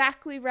paper.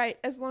 exactly right,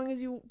 as long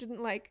as you didn't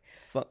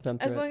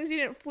As long as you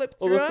didn't flip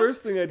Well, through the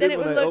first thing I then did it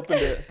when I would look-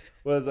 opened it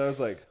was I was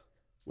like,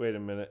 wait a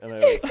minute. And I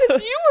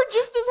because you were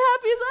just as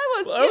happy as I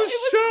was. Well, I was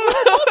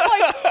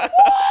like, what?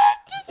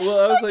 well,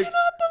 I was like,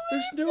 cannot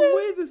there's believe no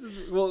way this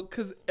is well,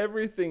 because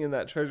everything in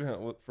that treasure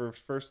hunt,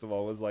 first of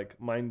all, was like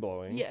mind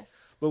blowing.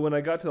 Yes. But when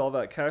I got to all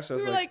that cash, I We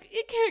was were like,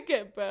 it can't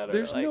get better.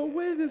 there's like, no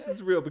way this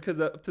is real, because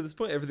up to this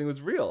point everything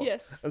was real.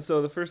 Yes. And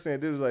so the first thing I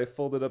did was I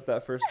folded up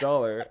that first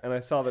dollar and I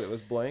saw that it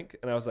was blank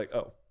and I was like,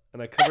 oh,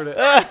 and I covered it.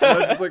 And I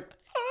was just like,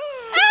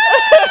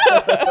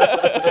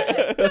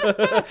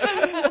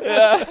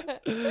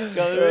 We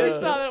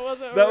saw that it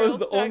wasn't a that real was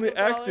the stack only of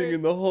acting dollars.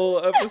 in the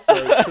whole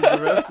episode because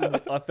the rest is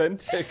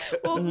authentic.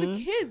 Well, Mm-hmm.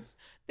 the kids,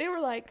 they were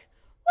like,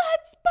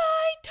 let's buy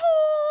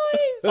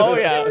toys. Oh,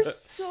 They yeah. were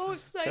so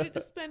excited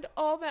to spend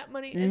all that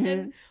money. And then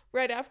Mm-hmm.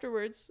 right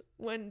afterwards,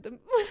 when the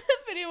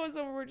video was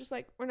over, we're just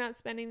like, we're not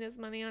spending this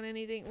money on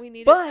anything. We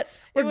need But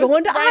we're It was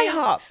going to Ryan-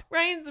 IHOP.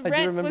 Ryan's do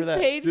rent remember was that.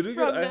 paid Did we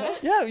go from to the... IHOP?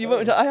 Yeah, you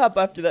went to IHOP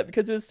after that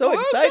because it was so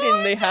We're exciting.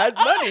 going They had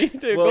to money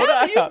to Well- go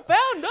Now to you IHOP.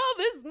 found all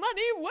this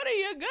money. What are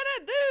you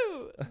gonna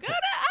do? Go to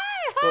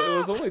IHOP. Well, it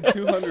was only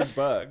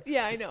 $200.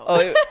 Yeah, I know.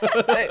 Oh,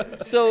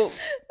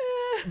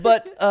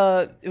 but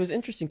it was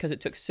interesting because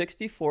it took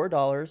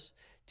 $64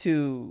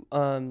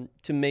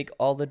 to make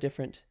all the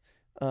different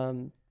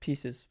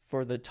pieces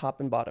for the top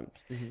and bottom.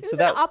 It So was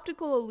that an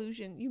optical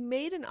illusion. You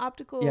made an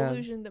optical Yeah.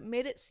 illusion that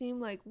made it seem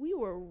like we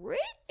were rich.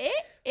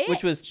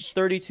 which was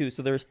 32,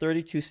 so there was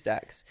 32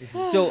 stacks.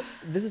 So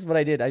this is what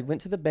I did. I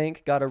went to the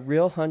bank, got a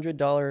real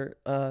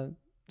 $100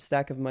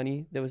 stack of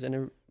money that was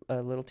in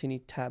a little teeny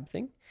tab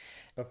thing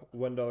Of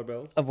 $1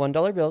 bills. of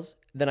 $1 bills.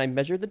 Then I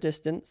measured the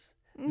distance.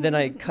 Then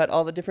I cut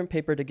all the different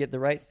paper to get the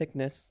right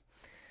thickness.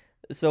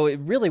 So it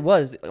really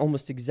was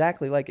almost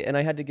exactly like it. And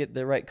I had to get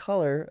the right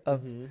color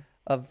of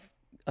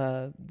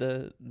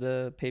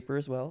the paper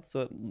as well,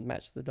 so it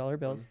matched the dollar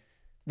bills.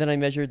 Then I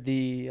measured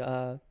the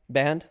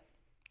band,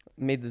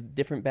 made the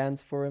different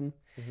bands for him,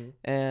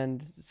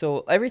 and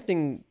so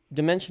everything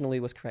dimensionally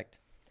was correct.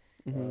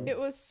 It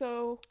was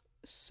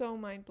so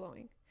mind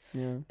blowing.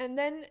 Yeah. And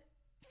then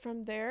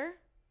from there,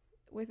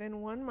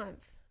 within 1 month,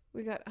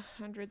 we got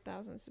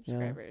 100,000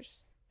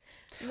 subscribers.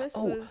 And this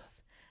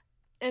was,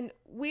 and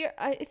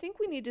I think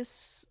we need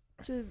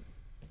to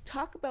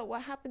talk about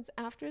what happens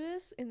after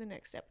this in the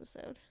next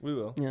episode. We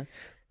will. Yeah.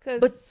 Because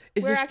But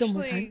is we're there still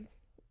more actually time?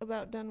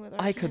 about done with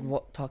our I time.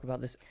 could talk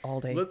about this all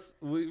day.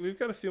 We've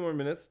got a few more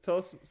minutes. Tell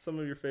us some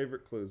of your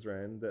favorite clues,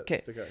 Ryan, that 'Kay.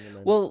 stick out in your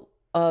mind. Well,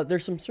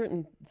 there's some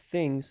certain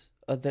things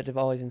that have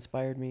always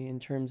inspired me in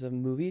terms of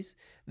movies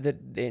that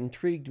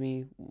intrigued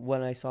me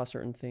when I saw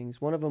certain things.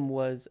 One of them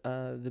was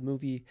the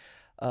movie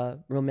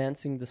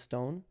Romancing the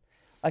Stone.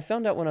 I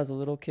found out when I was a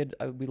little kid,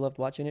 we loved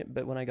watching it,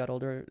 but when I got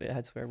older, it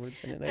had swear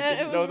words in it. I It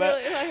didn't was know that.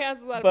 really, it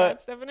has a lot of But- bad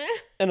stuff in it.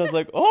 And I was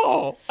like,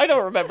 oh, I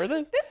don't remember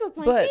this. This was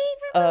my But,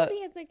 favorite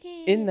movie as a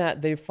kid. In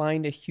that, they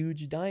find a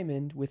huge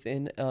diamond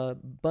within a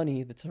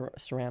bunny that's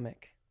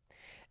ceramic.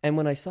 And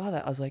when I saw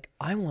that, I was like,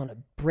 I want to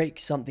break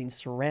something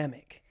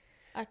ceramic.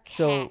 A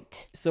So-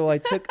 cat. So I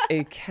took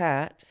a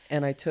cat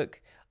and I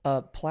took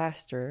a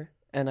plaster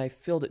and I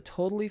filled it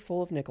totally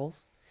full of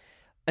nickels.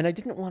 And I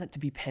didn't want it to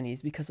be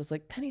pennies because I was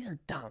like, pennies are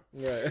dumb.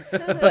 right.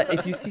 But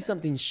if you see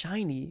something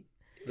shiny,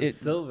 It's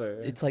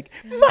silver. it's like,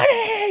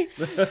 money!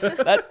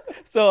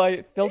 So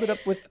I filled it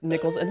up with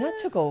nickels, and that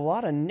took a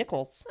lot of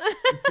nickels.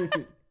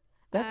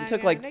 That I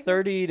took got a like nickel.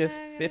 $30 to I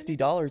got a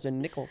 $50 in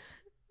nickels.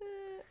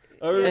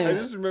 I Anyways.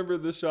 just remember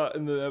the shot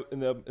in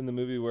the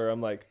movie where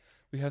I'm like,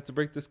 we have to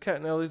break this cat,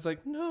 and Ellie's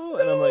like, no,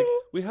 and I'm like,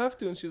 we have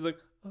to, and she's like,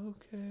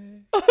 okay,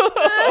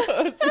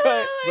 That's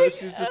right. but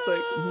she's just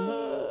like,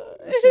 no.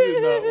 She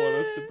did not want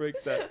us to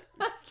break that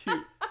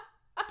cute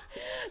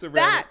ceramic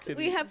That kitty.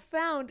 we have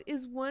found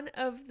is one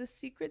of the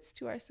secrets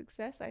to our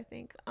success, I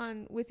think,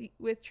 on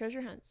with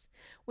treasure hunts.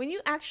 When you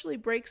actually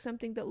break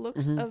something that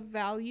looks of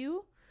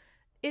value,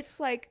 it's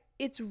like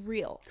it's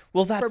real.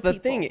 Well, that's for the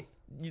thing.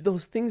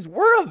 Those things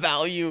were of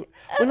value.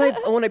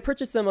 When I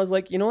purchased them, I was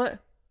like, you know what?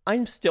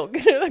 I'm still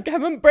gonna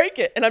have them break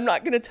it, and I'm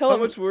not gonna tell How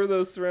them. much were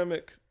those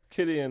ceramic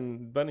kitty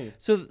and bunny?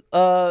 So,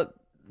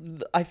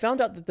 I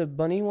found out that the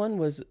bunny one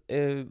was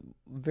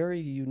very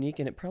unique,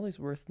 and it probably is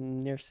worth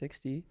near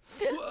 60.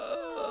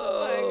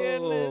 Oh my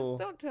goodness!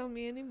 Don't tell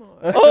me anymore.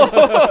 I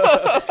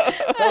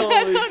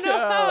Holy don't know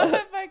cow.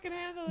 if I can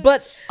handle it.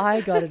 But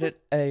I got it at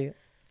a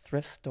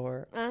thrift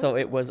store, so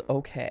it was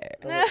okay.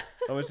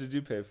 How much did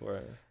you pay for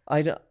it?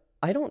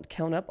 I don't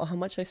count up how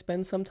much I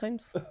spend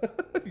sometimes.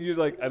 You're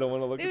like, I don't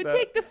want to look It would at that.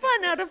 take the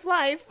fun out of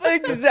life.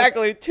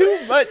 Exactly,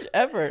 too much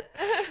effort.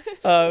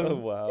 Oh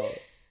wow.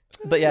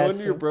 But yeah, No wonder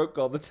so- you're broke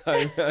all the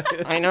time.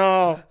 I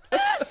know.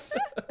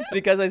 It's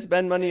because I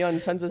spend money on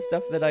tons of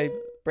stuff that I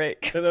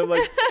break. And I'm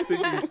like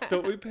thinking,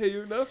 don't we pay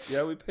you enough?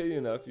 Yeah, we pay you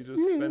enough. You just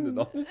spend it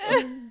all.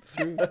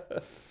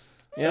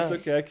 Yeah. That's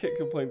okay. I can't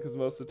complain because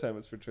most of the time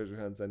it's for treasure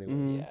hunts anyway.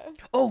 Mhm. Yeah.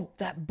 Oh,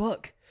 that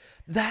book.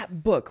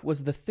 That book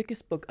was the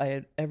thickest book I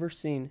had ever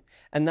seen.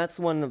 And that's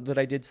one that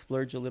I did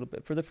splurge a little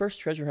bit. For the first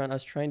treasure hunt, I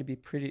was trying to be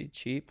pretty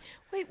cheap.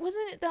 Wait,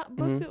 wasn't it that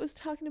book that was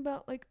talking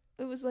about like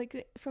it was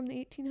like from the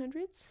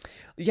 1800s?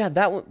 Yeah,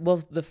 that one.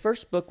 Well, the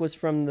first book was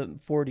from the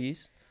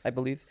 40s, I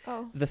believe.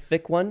 Oh. The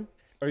thick one,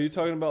 Are you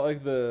talking about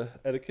like the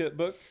etiquette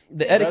book?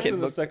 the Yeah. That's etiquette in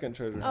the book. second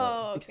treasure hunt.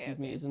 Oh, okay. Excuse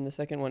me, okay. is in the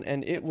second one,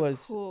 and it That's a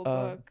was cool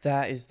book.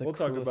 that is the We'll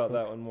talk coolest about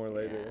book. that one more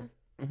later.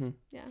 Mhm.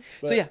 Yeah.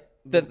 But So yeah,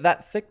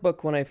 that thick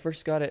book, when I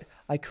first got it,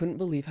 I couldn't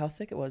believe how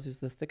thick it was. It's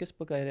the thickest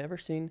book I had ever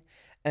seen,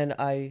 and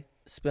I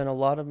spent a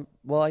lot of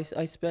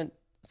I spent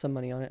some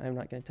money on it. I'm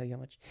not going to tell you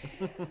how much,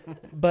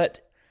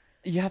 but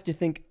you have to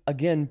think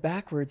again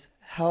backwards.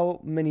 How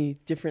many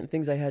different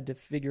things I had to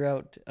figure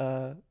out.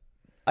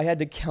 I had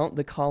to count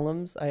the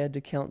columns. I had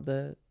to count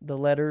the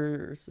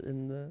letters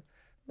and the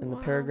Wow.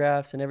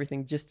 paragraphs and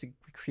everything just to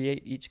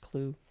create each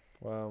clue.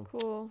 Wow.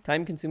 Cool.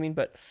 Time consuming,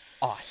 but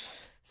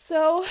awesome.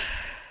 So,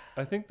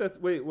 I think that's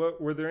wait, what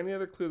were there any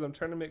other clues? I'm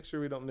trying to make sure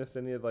we don't miss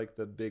any of like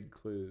the big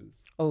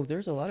clues. Oh,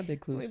 there's a lot of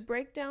big we clues.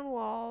 break down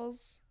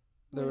walls.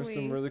 There were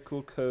some really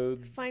cool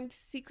codes. Find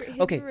secret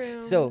hidden Okay,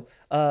 rooms. so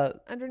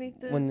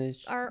underneath when the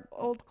our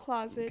old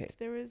closet, Okay.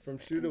 there was From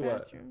shoe a to what?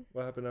 bathroom.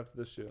 What happened after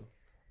the shoe?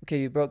 Okay,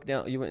 you broke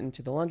down. You went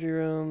into the laundry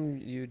room.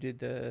 You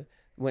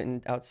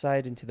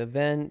outside into the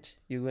vent.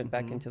 You went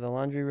back Mhm. into the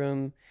laundry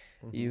room.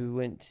 Mhm. You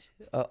went.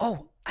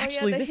 Oh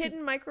Actually, yeah, the this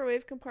hidden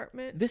microwave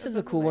compartment. this is a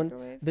above the cool one.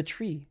 microwave. The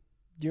tree.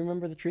 Do you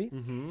remember the tree?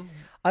 Mm-hmm.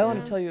 I want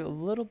Yeah. to tell you a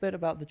little bit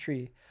about the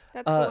tree.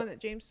 That's the one that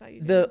James saw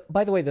you do.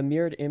 By the way, the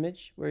mirrored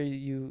image where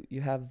you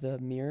have the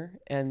mirror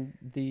and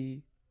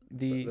the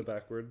The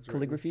backwards written.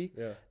 calligraphy.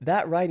 Yeah,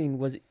 That writing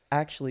was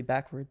actually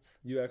backwards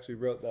you actually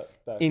wrote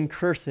that back. in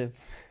cursive.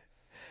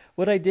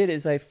 What I did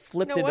is I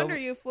flipped No it wonder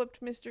over. you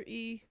flipped Mr.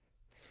 E.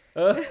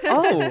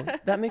 Oh,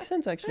 that makes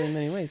sense actually in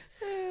many ways.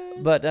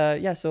 But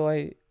yeah,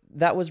 so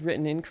that was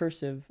written in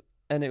cursive,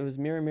 and it was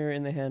mirror, mirror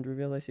in the hand,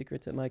 reveal thy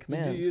secrets at my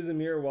command. Did you use a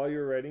mirror while you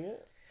were writing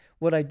it?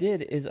 What I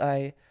did is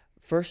I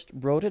first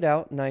wrote it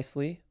out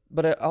nicely,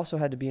 but it also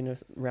had to be in a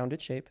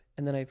rounded shape.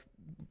 And then I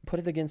put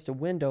it against a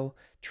window,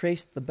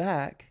 traced the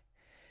back,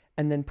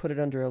 and then put it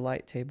under a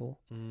light table.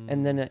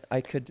 And then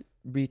I could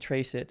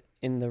retrace it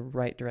in the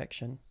right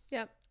direction.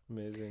 Yep.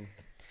 Amazing.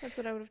 That's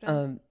what I would have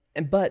done.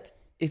 But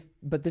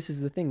this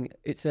is the thing.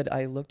 It said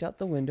I looked out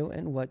the window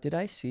and what did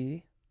I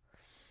see?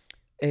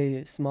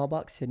 A small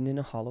box hidden in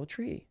a hollow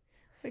tree.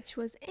 Which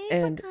was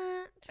And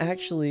apricot.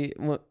 actually,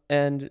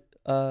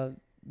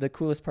 the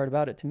coolest part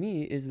about it to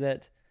me is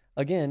that,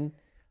 again,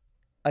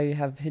 I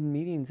have hidden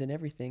meetings and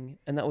everything,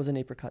 and that was an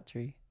apricot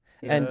tree.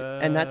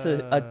 And that's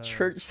a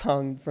church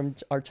song from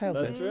our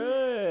childhood. That's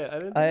right. I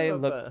didn't think I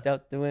about looked that.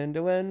 out the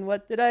window and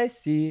what did I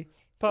see?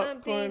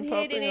 Something hidden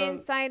popping on.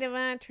 inside of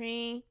a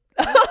tree.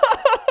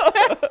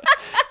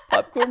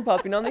 Popcorn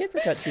popping on the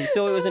apricot tree.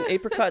 So it was an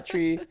apricot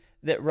tree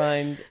that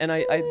rhymed, and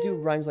I do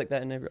rhymes like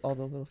that in all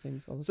the little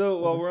things. So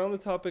while we're on the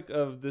topic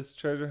of this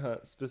treasure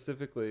hunt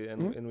specifically,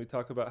 and, and we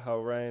talk about how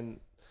Ryan,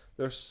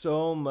 there's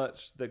so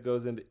much that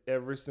goes into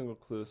every single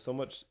clue, so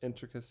much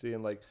intricacy,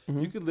 and like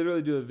you could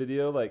literally do a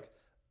video like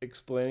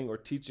explaining or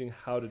teaching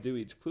how to do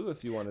each clue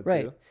if you wanted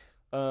Right.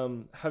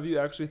 to. Have you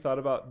actually thought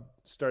about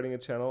starting a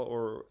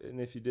channel, and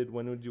if you did,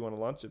 when would you want to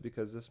launch it?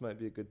 Because this might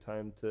be a good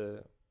time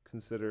to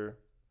consider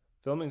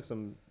filming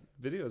some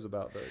videos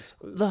about those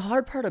clues. The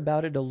hard part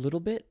about it a little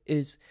bit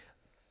is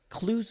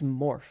clues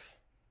morph.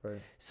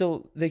 Right.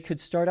 So they could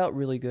start out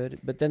really good,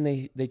 but then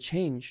they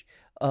change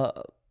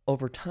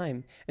over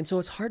time. And so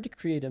it's hard to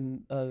create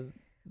a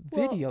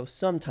video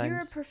sometimes. You're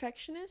a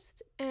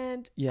perfectionist,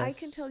 and I Yes.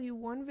 can tell you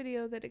one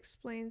video that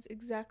explains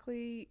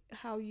exactly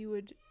how you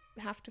would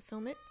have to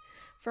film it.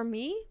 For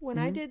me, when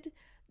I did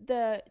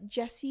the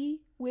Jessie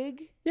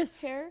wig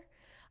Yes. hair,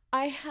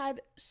 I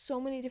had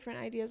so many different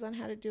ideas on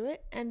how to do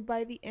it, and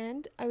by the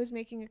end, I was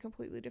making a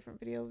completely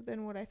different video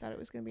than what I thought it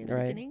was going to be in the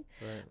Right. beginning.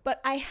 Right.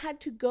 But I had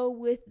to go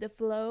with the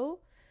flow,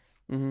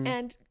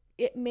 and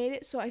it made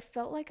it so I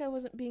felt like I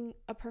wasn't being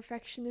a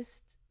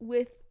perfectionist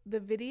with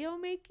the video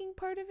making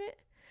part of it.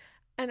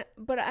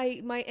 But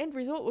my end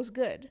result was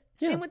good.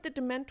 Yeah. Same with the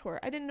Dementor.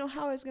 I didn't know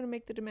how I was going to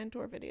make the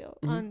Dementor video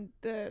on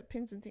the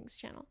Pins and Things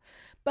channel.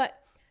 But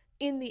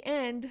in the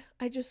end,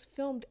 I just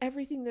filmed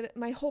everything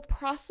my whole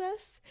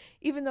process,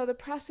 even though the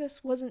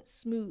process wasn't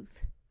smooth.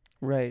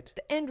 Right.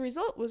 The end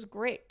result was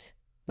great.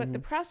 But the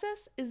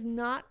process is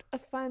not a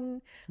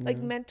fun,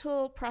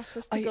 mental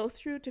process to go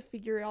through to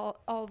figure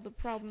out all the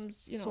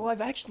problems, So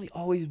I've actually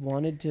always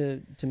wanted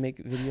to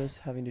make videos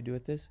having to do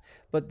with this,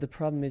 but the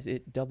problem is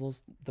it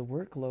doubles the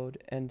workload,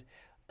 and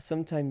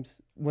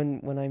sometimes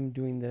when I'm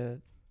doing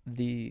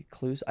the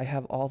clues, I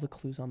have all the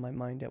clues on my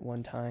mind at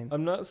one time.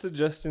 I'm not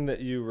suggesting that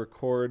you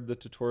record the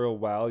tutorial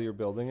while you're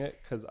building it,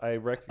 because I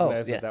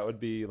recognize yes. that would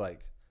be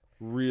like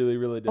really,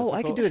 really difficult. Oh,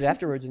 I could do it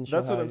afterwards and show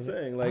That's what how I'm I did it.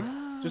 saying. Like,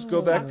 just go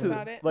Just back talk to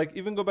about it. like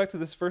even go back to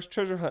this first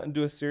treasure hunt and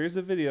do a series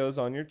of videos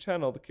on your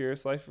channel, The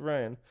Curious Life of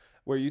Ryan,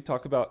 where you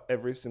talk about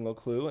every single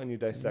clue and you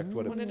dissect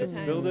what One it at a took to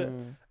time. build it,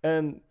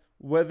 and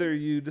whether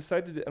you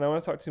decide to do, and I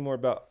want to talk to you more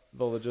about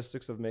the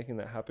logistics of making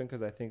that happen,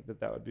 because I think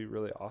that would be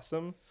really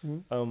awesome.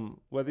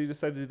 Whether you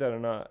decide to do that or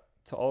not,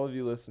 to all of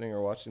you listening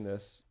or watching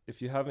this,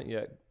 if you haven't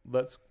yet,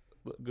 let's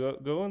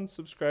go and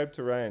subscribe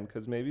to Ryan,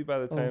 because maybe by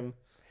the time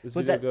this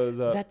But video goes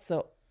up, That's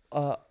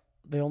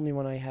the only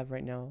one I have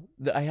right now.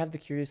 I have The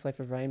Curious Life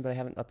of Ryan, but I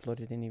haven't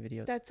uploaded any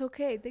videos. That's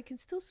okay. They can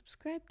still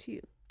subscribe to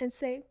you and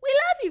say, "We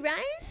love you,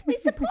 Ryan. We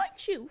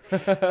support you.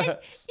 And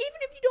even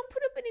if you don't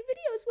put up any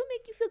videos, we'll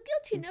make you feel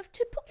guilty enough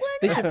to put one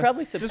They up." should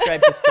probably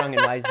subscribe to Strong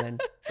and Wise then.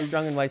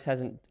 Strong and Wise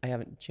I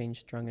haven't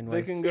changed Strong and they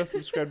Wise. can go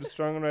subscribe to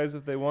Strong and Rise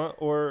if they want,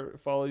 or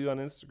follow you on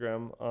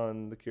Instagram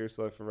on The Curious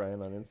Life of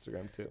Ryan on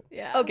Instagram too.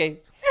 Yeah. Okay.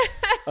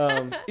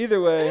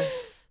 Either way,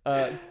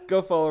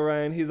 go follow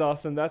Ryan. He's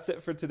awesome. That's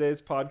it for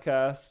today's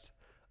podcast.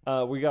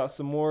 We got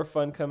some more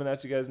fun coming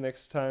at you guys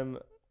next time,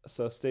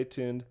 so stay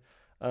tuned.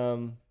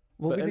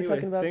 Will But we anyway, be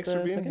talking about thanks for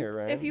the being second? here,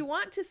 Ryan. If you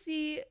want to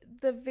see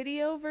the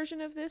video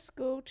version of this,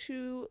 go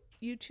to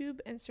YouTube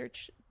and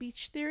search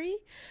Beach Theory,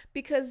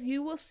 because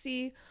you will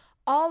see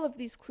all of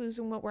these clues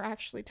and what we're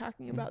actually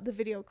talking about, the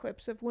video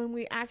clips of when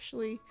we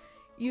actually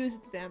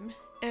used them.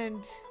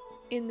 And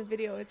in the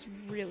video, it's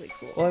really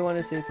cool. Well, I want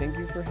to say thank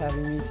you for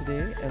having me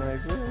today, and I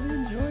really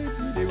enjoyed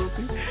being able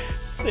to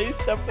say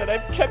stuff that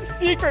I've kept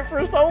secret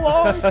for so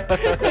long.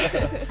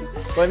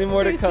 Plenty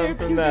more to come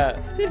from that.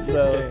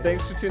 So Okay.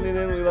 thanks for tuning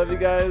in. We love you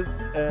guys,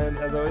 and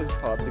as always,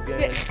 pod the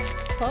game.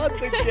 Pod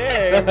the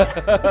game.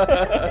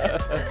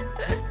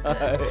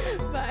 Bye.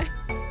 Bye.